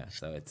 No,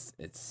 So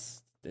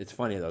it's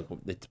funny though.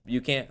 You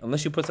can't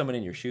unless you put someone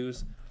in your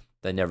shoes.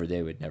 They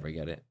would never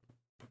get it.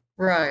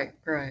 Right.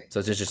 So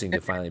it's interesting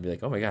to finally be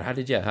like, oh my God, how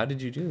did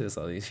you do this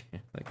all these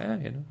years? Like,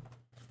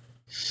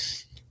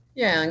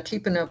 Yeah, and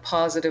keeping a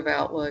positive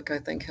outlook, I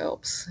think,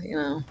 helps,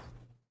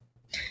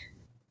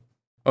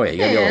 Oh yeah, you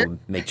gotta be able to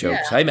make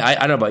jokes. I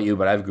don't know about you,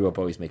 but I grew up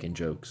always making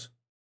jokes.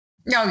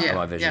 Oh yeah. On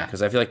my vision,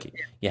 because I feel like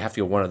you have to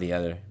go one or the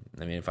other.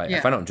 I mean, if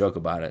I don't joke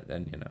about it,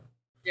 then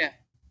Yeah.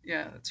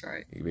 Yeah, that's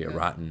right. You could be a Yeah.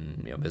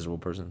 rotten, miserable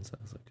person.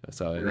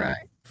 So Right.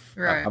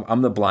 Right.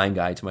 I'm the blind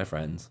guy to my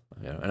friends,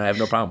 and I have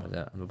no problem with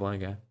that. I'm the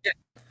blind guy. Yeah.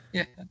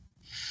 Yeah.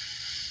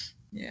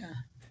 Yeah.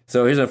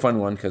 So here's a fun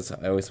one because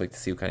I always like to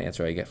see what kind of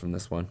answer I get from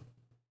this one.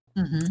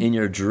 Mm-hmm. In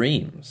your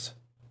dreams,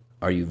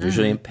 are you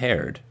visually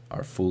impaired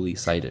or fully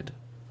sighted?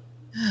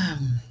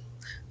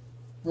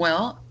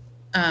 Well,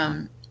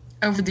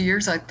 over the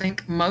years, I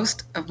think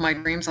most of my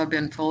dreams I've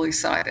been fully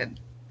sighted.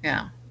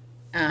 Yeah.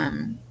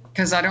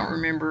 Because I don't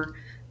remember.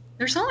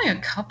 There's only a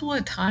couple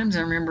of times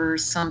I remember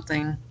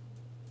something,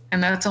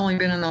 and that's only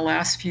been in the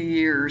last few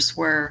years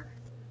where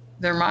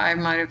I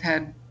might have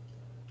had.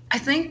 I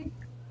think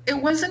it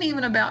wasn't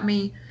even about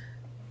me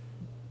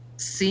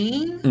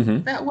seeing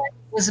Mm-hmm. that way.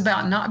 It was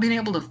about not being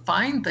able to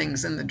find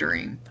things in the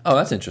dream. Oh,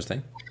 that's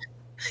interesting.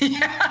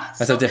 Yeah.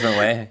 That's a different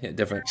way. Yeah,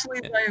 different. Actually,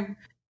 Yeah. I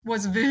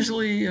was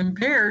visually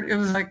impaired. It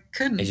was like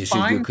couldn't It's just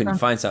find you couldn't something.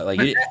 find something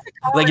But that's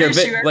a common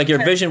issue your every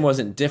day. vision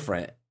wasn't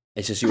different.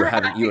 It's just you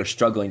were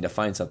struggling to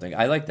find something.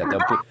 I like that though.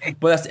 Right.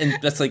 But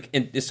that's like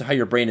it's how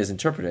your brain is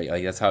interpreted.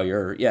 Like that's how I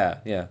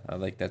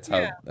like that's how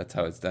Yeah.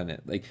 it's done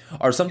it. Like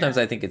or sometimes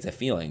I think it's a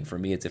feeling. For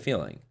me, it's a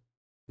feeling.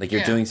 Like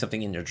you're Yeah. doing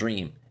something in your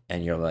dream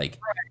and you're like,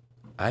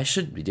 I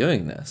shouldn't be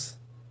doing this.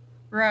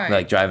 Right.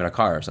 Like driving a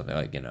car or something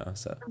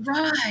so.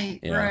 Right.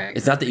 Right.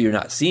 It's not that you're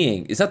not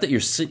seeing. It's not that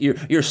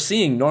you're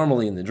seeing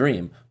normally in the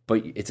dream,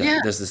 but Yeah.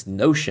 there's this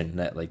notion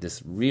that like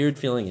this weird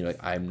feeling. You're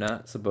like, I'm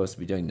not supposed to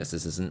be doing this.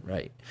 This isn't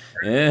right.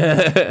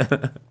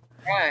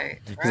 Right.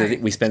 Because I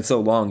think we spend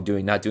so long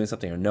not doing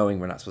something or knowing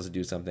we're not supposed to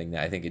do something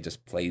that I think it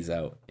just plays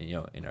out, in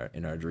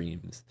our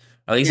dreams.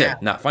 Or like you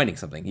said, not finding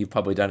something. You've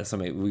probably done it so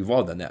many. We've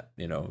all done that,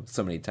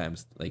 so many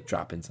times. Like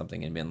dropping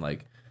something and been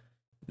like,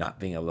 not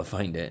being able to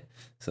find it.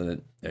 So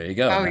that there you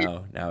go.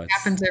 Oh, Now it it's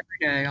happens every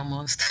day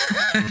almost.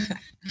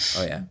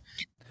 oh yeah.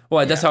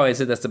 Well, that's how I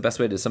said that's the best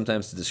way to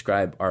sometimes to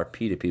describe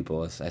RP to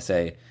people. Is I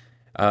say,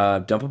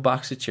 dump a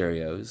box of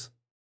Cheerios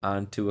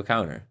onto a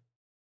counter.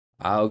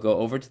 I'll go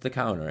over to the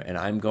counter and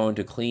I'm going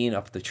to clean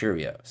up the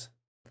Cheerios.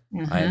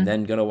 I am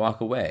then going to walk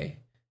away.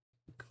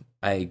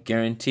 I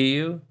guarantee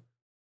you,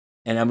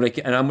 and I'm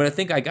gonna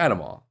think I got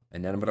them all,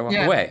 and then I'm gonna walk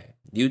away.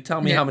 You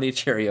tell me how many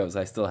Cheerios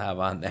I still have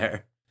on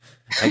there.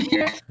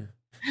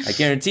 I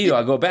guarantee you,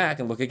 I'll go back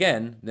and look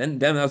again. Then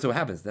that's what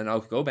happens. Then I'll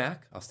go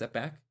back. I'll step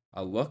back.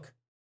 I'll look,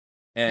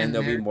 and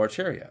there'll be more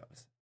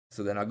Cheerios.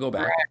 So then I'll go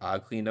back. I'll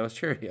clean those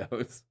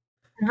Cheerios.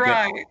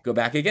 Right. Go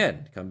back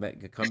again. Come back.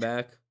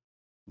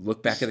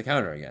 Look back at the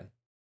counter again.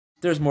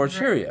 There's more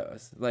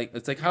Cheerios. Like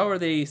it's like, how are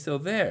they still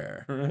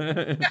there?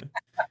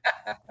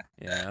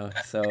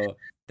 So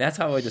that's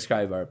how I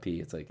describe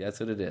RP. It's like that's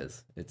what it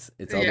is. It's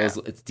all those.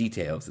 It's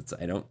details.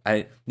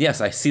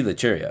 Yes, I see the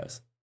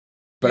Cheerios.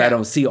 But I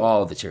don't see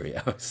all of the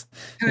Cheerios.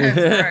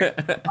 That's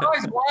right.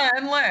 Always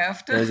one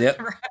left. Yep.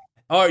 Right.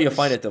 Or you'll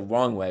find it the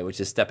wrong way, which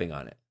is stepping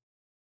on it.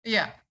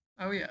 Yeah.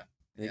 Oh, yeah.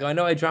 You go, I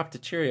know I dropped a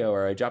Cheerio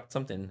or I dropped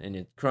something, and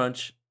you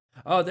crunch.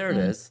 Oh, there it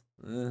is.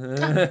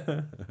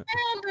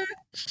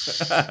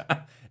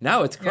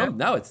 Now it's crumb.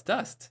 Now it's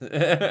dust.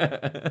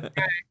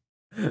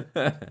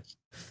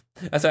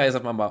 That's why I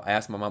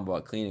asked my mom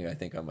about cleaning. I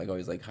think I'm like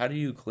always like, how do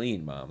you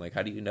clean, Mom? Like,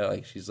 how do you know?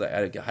 Like, she's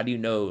like, how do you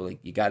know? Like,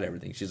 you got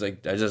everything? She's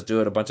like, I just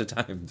do it a bunch of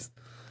times.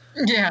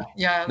 Yeah.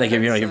 Like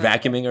if you're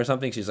vacuuming or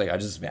something, she's like, I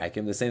just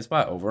vacuum the same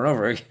spot over and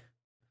over again.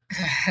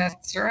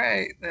 That's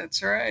right.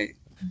 That's right.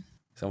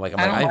 So I'm like,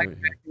 I don't like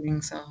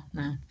vacuuming, so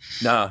no.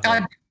 No.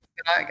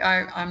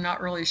 I'm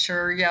not really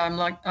sure. Yeah,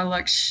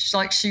 like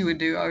she would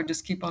do. I would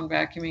just keep on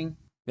vacuuming.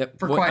 Yep.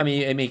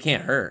 It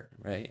can't hurt,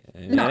 right?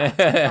 No.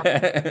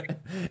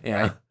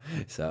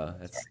 So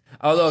that's.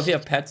 Although if you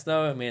have pets,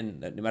 though,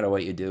 no matter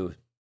what you do,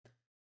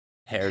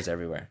 hair's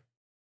everywhere.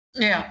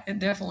 Yeah, it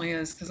definitely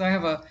is because I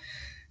have a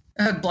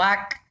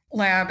black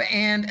lab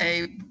and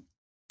a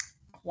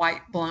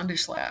white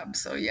blondish lab.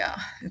 So yeah,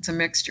 it's a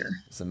mixture.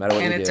 So no matter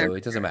what you do,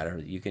 it doesn't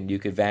matter. You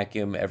could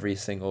vacuum every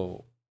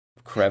single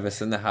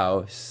crevice in the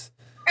house.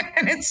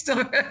 And it's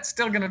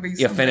still gonna be.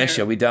 You finish,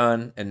 you'll be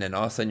done, and then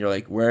all of a sudden you're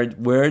like, where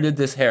did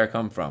this hair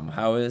come from?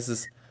 How is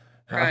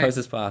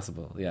this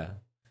possible? Yeah,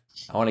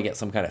 I want to get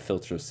some kind of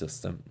filter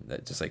system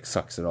that just like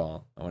sucks it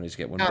all. I want to just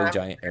get one big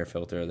giant air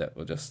filter that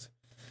will just,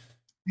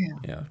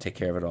 take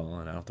care of it all,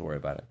 and I don't have to worry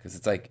about it because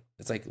it's like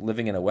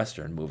living in a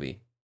Western movie.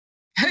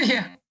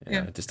 Yeah.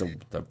 Just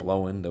they're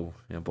blowing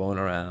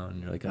around,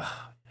 and you're like,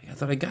 oh, I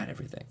thought I got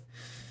everything.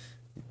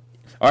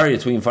 Or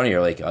it's even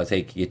funnier, like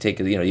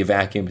you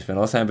vacuum, spend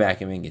all this time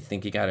vacuuming, you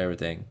think you got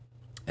everything.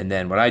 And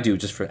then what I do,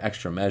 just for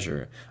extra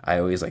measure, I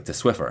always like to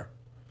Swiffer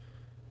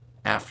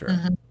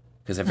after.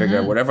 Because I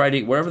figure whatever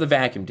the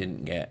vacuum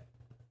didn't get,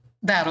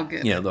 that'll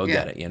get it. They'll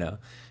get it,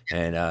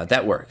 And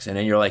that works. And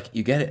then you're like,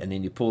 you get it, and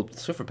then you pull the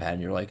Swiffer pad,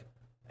 and you're like,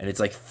 and it's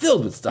like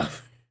filled with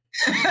stuff.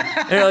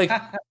 And you're like,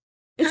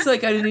 it's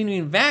like I didn't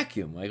even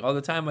vacuum. Like all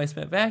the time I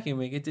spent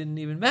vacuuming, it didn't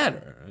even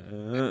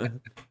matter.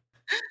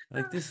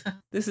 Like this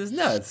is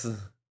nuts.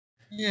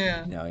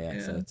 Yeah. No, yeah.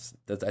 So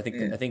I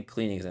think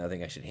cleaning is another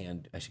thing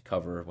I should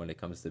cover when it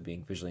comes to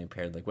being visually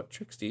impaired. Like, what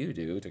tricks do you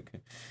do to,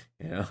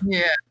 Yeah.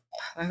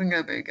 I think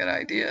that'd be a good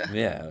idea.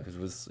 Yeah, because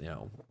it was,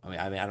 I mean,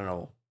 I don't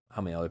know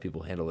how many other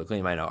people handle the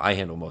cleaning. I know I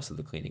handle most of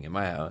the cleaning in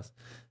my house,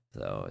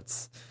 so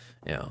it's,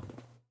 you know,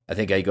 I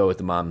think I go with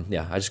the mom.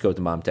 Yeah, I just go with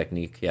the mom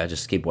technique. Yeah,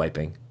 just keep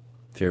wiping.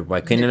 If you're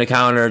cleaning the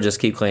counter, just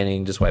keep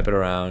cleaning. Just wipe it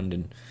around,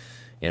 and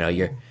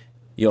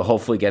you'll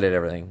hopefully get it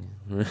everything.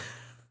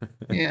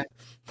 Yeah.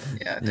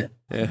 Yeah.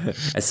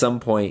 At some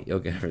point, you'll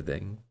get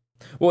everything.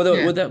 Well,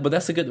 Yeah. but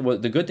that's the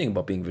good thing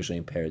about being visually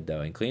impaired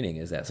though and cleaning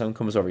is that someone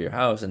comes over your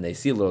house and they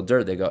see a little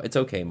dirt, they go, "It's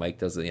okay, Mike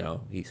doesn't,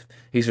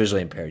 he's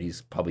visually impaired.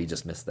 He's probably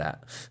just missed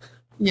that."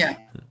 Yeah.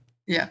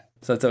 Yeah.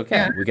 So it's okay.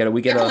 Yeah.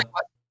 We get a. Definitely.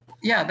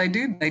 Yeah, they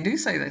do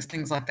say those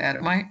things like that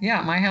at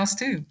my house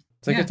too.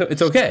 It's like Yeah.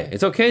 it's okay.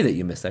 It's okay that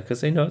you missed that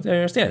because they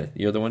understand it.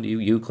 You're the one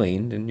you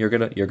cleaned and you're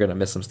gonna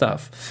miss some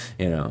stuff.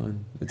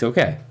 It's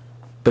okay.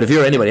 But if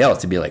you're anybody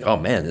else, to be like, "Oh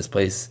man, this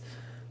place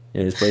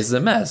is a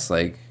mess."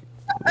 Like,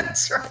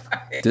 That's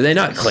right. do they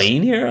not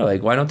clean here?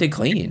 Like, why don't they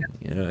clean?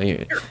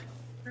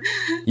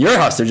 Your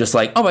house, they're just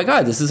like, "Oh my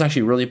god, this is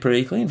actually really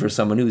pretty clean for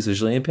someone who's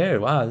visually impaired.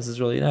 Wow, this is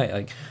really nice.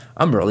 Like,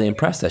 I'm really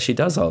impressed that she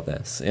does all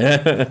this."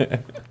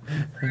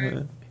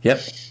 Right.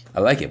 Yep, I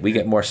like it. We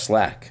get more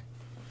slack.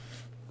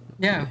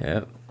 Yeah.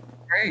 Yeah.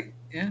 Great.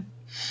 Yeah.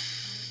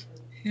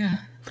 Yeah.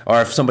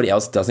 Or if somebody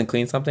else doesn't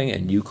clean something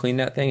and you clean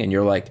that thing, and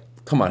you're like,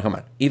 "Come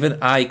on, even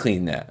I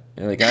clean that."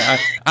 You're like,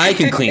 I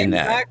can clean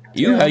that.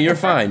 Exactly. Yeah. You're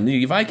fine.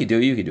 If I could do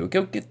it, you can do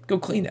it. Go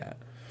clean that.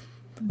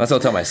 That's what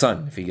I'll tell my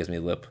son if he gives me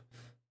a lip.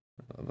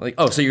 I'm like,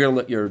 "Oh, so you're gonna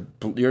let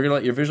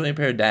your visually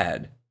impaired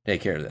dad take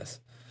care of this?"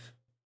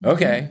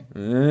 Okay.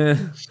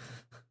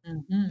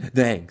 Mm-hmm.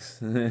 Thanks.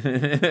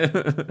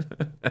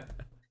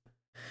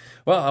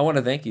 Well, I want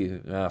to thank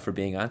you for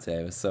being on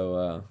today. It was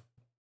so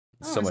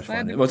much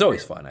fun. It was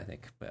always fun, I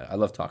think. I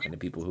love talking to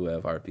people who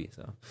have RP.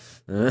 So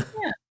Yeah.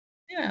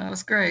 Yeah, it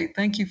was great.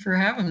 Thank you for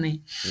having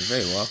me. you're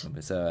very welcome.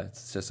 It's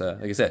just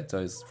like I said. It's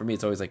always for me.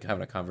 It's always like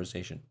having a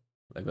conversation,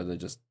 like whether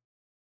just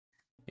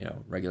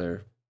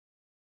regular.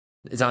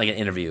 It's not like an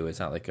interview. It's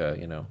not like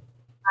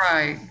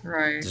Right.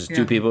 Right. it's just Yeah.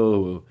 two people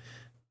who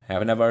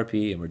haven't have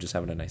RP and we're just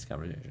having a nice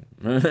conversation.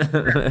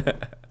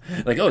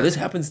 Like, oh, this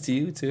happens to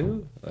you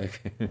too.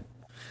 Like.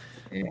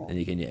 Yeah. And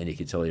you can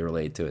totally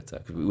relate to it. So,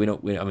 'cause I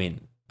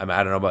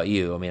don't know about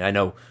you. I mean, I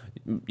know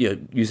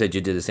you said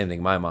you did the same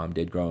thing my mom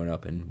did growing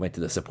up and went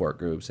to the support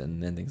groups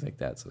and things like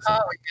that.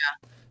 Oh,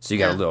 So you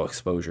got a yeah. little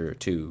exposure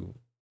to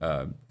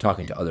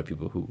talking to other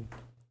people who.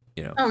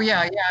 Oh,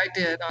 yeah. Yeah, I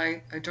did.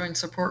 I joined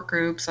support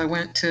groups. I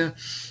went to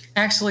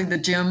actually the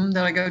gym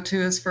that I go to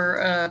is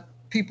for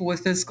people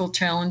with physical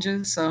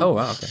challenges. So, Oh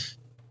wow, okay.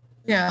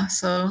 yeah.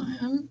 So,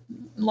 a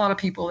lot of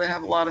people that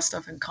have a lot of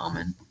stuff in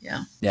common.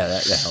 Yeah. Yeah,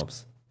 that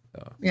helps.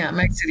 So, Yeah. It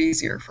makes it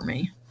easier for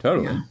me.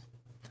 totally. Yeah.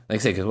 Like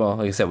I say,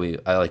 like I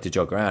said, I like to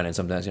joke around, and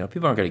sometimes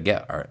people aren't going to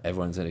get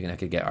everyone's not going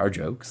to get our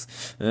jokes.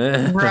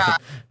 Right.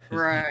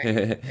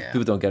 Right. Yeah.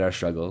 People don't get our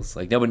struggles.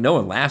 Like no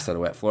one laughs at a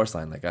wet floor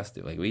sign like us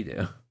do, like we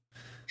do.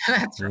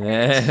 That's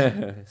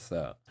right.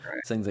 So Right.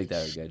 things like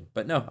that are good.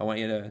 But no, I want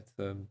you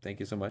to thank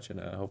you so much, and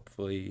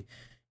hopefully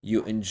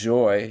you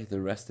enjoy the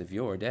rest of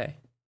your day.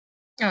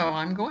 Oh,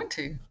 I'm going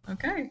to.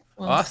 Okay.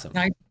 Well, Awesome.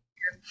 nice.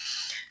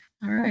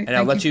 All right. And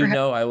I'll let you for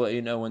know. I will let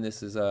you know when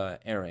this is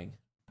airing.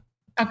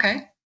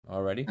 Okay.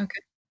 Alrighty.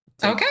 Okay.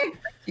 Okay.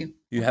 Thank you.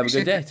 You have a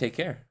good Appreciate day. that. Take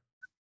care.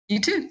 You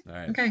too. All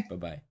right. Okay.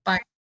 Bye-bye. Bye.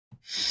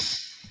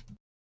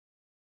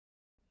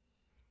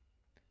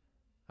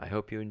 I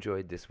hope you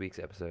enjoyed this week's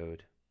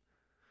episode.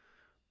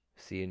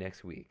 See you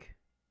next week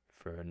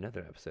for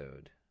another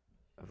episode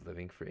of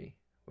Living Free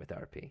with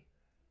RP.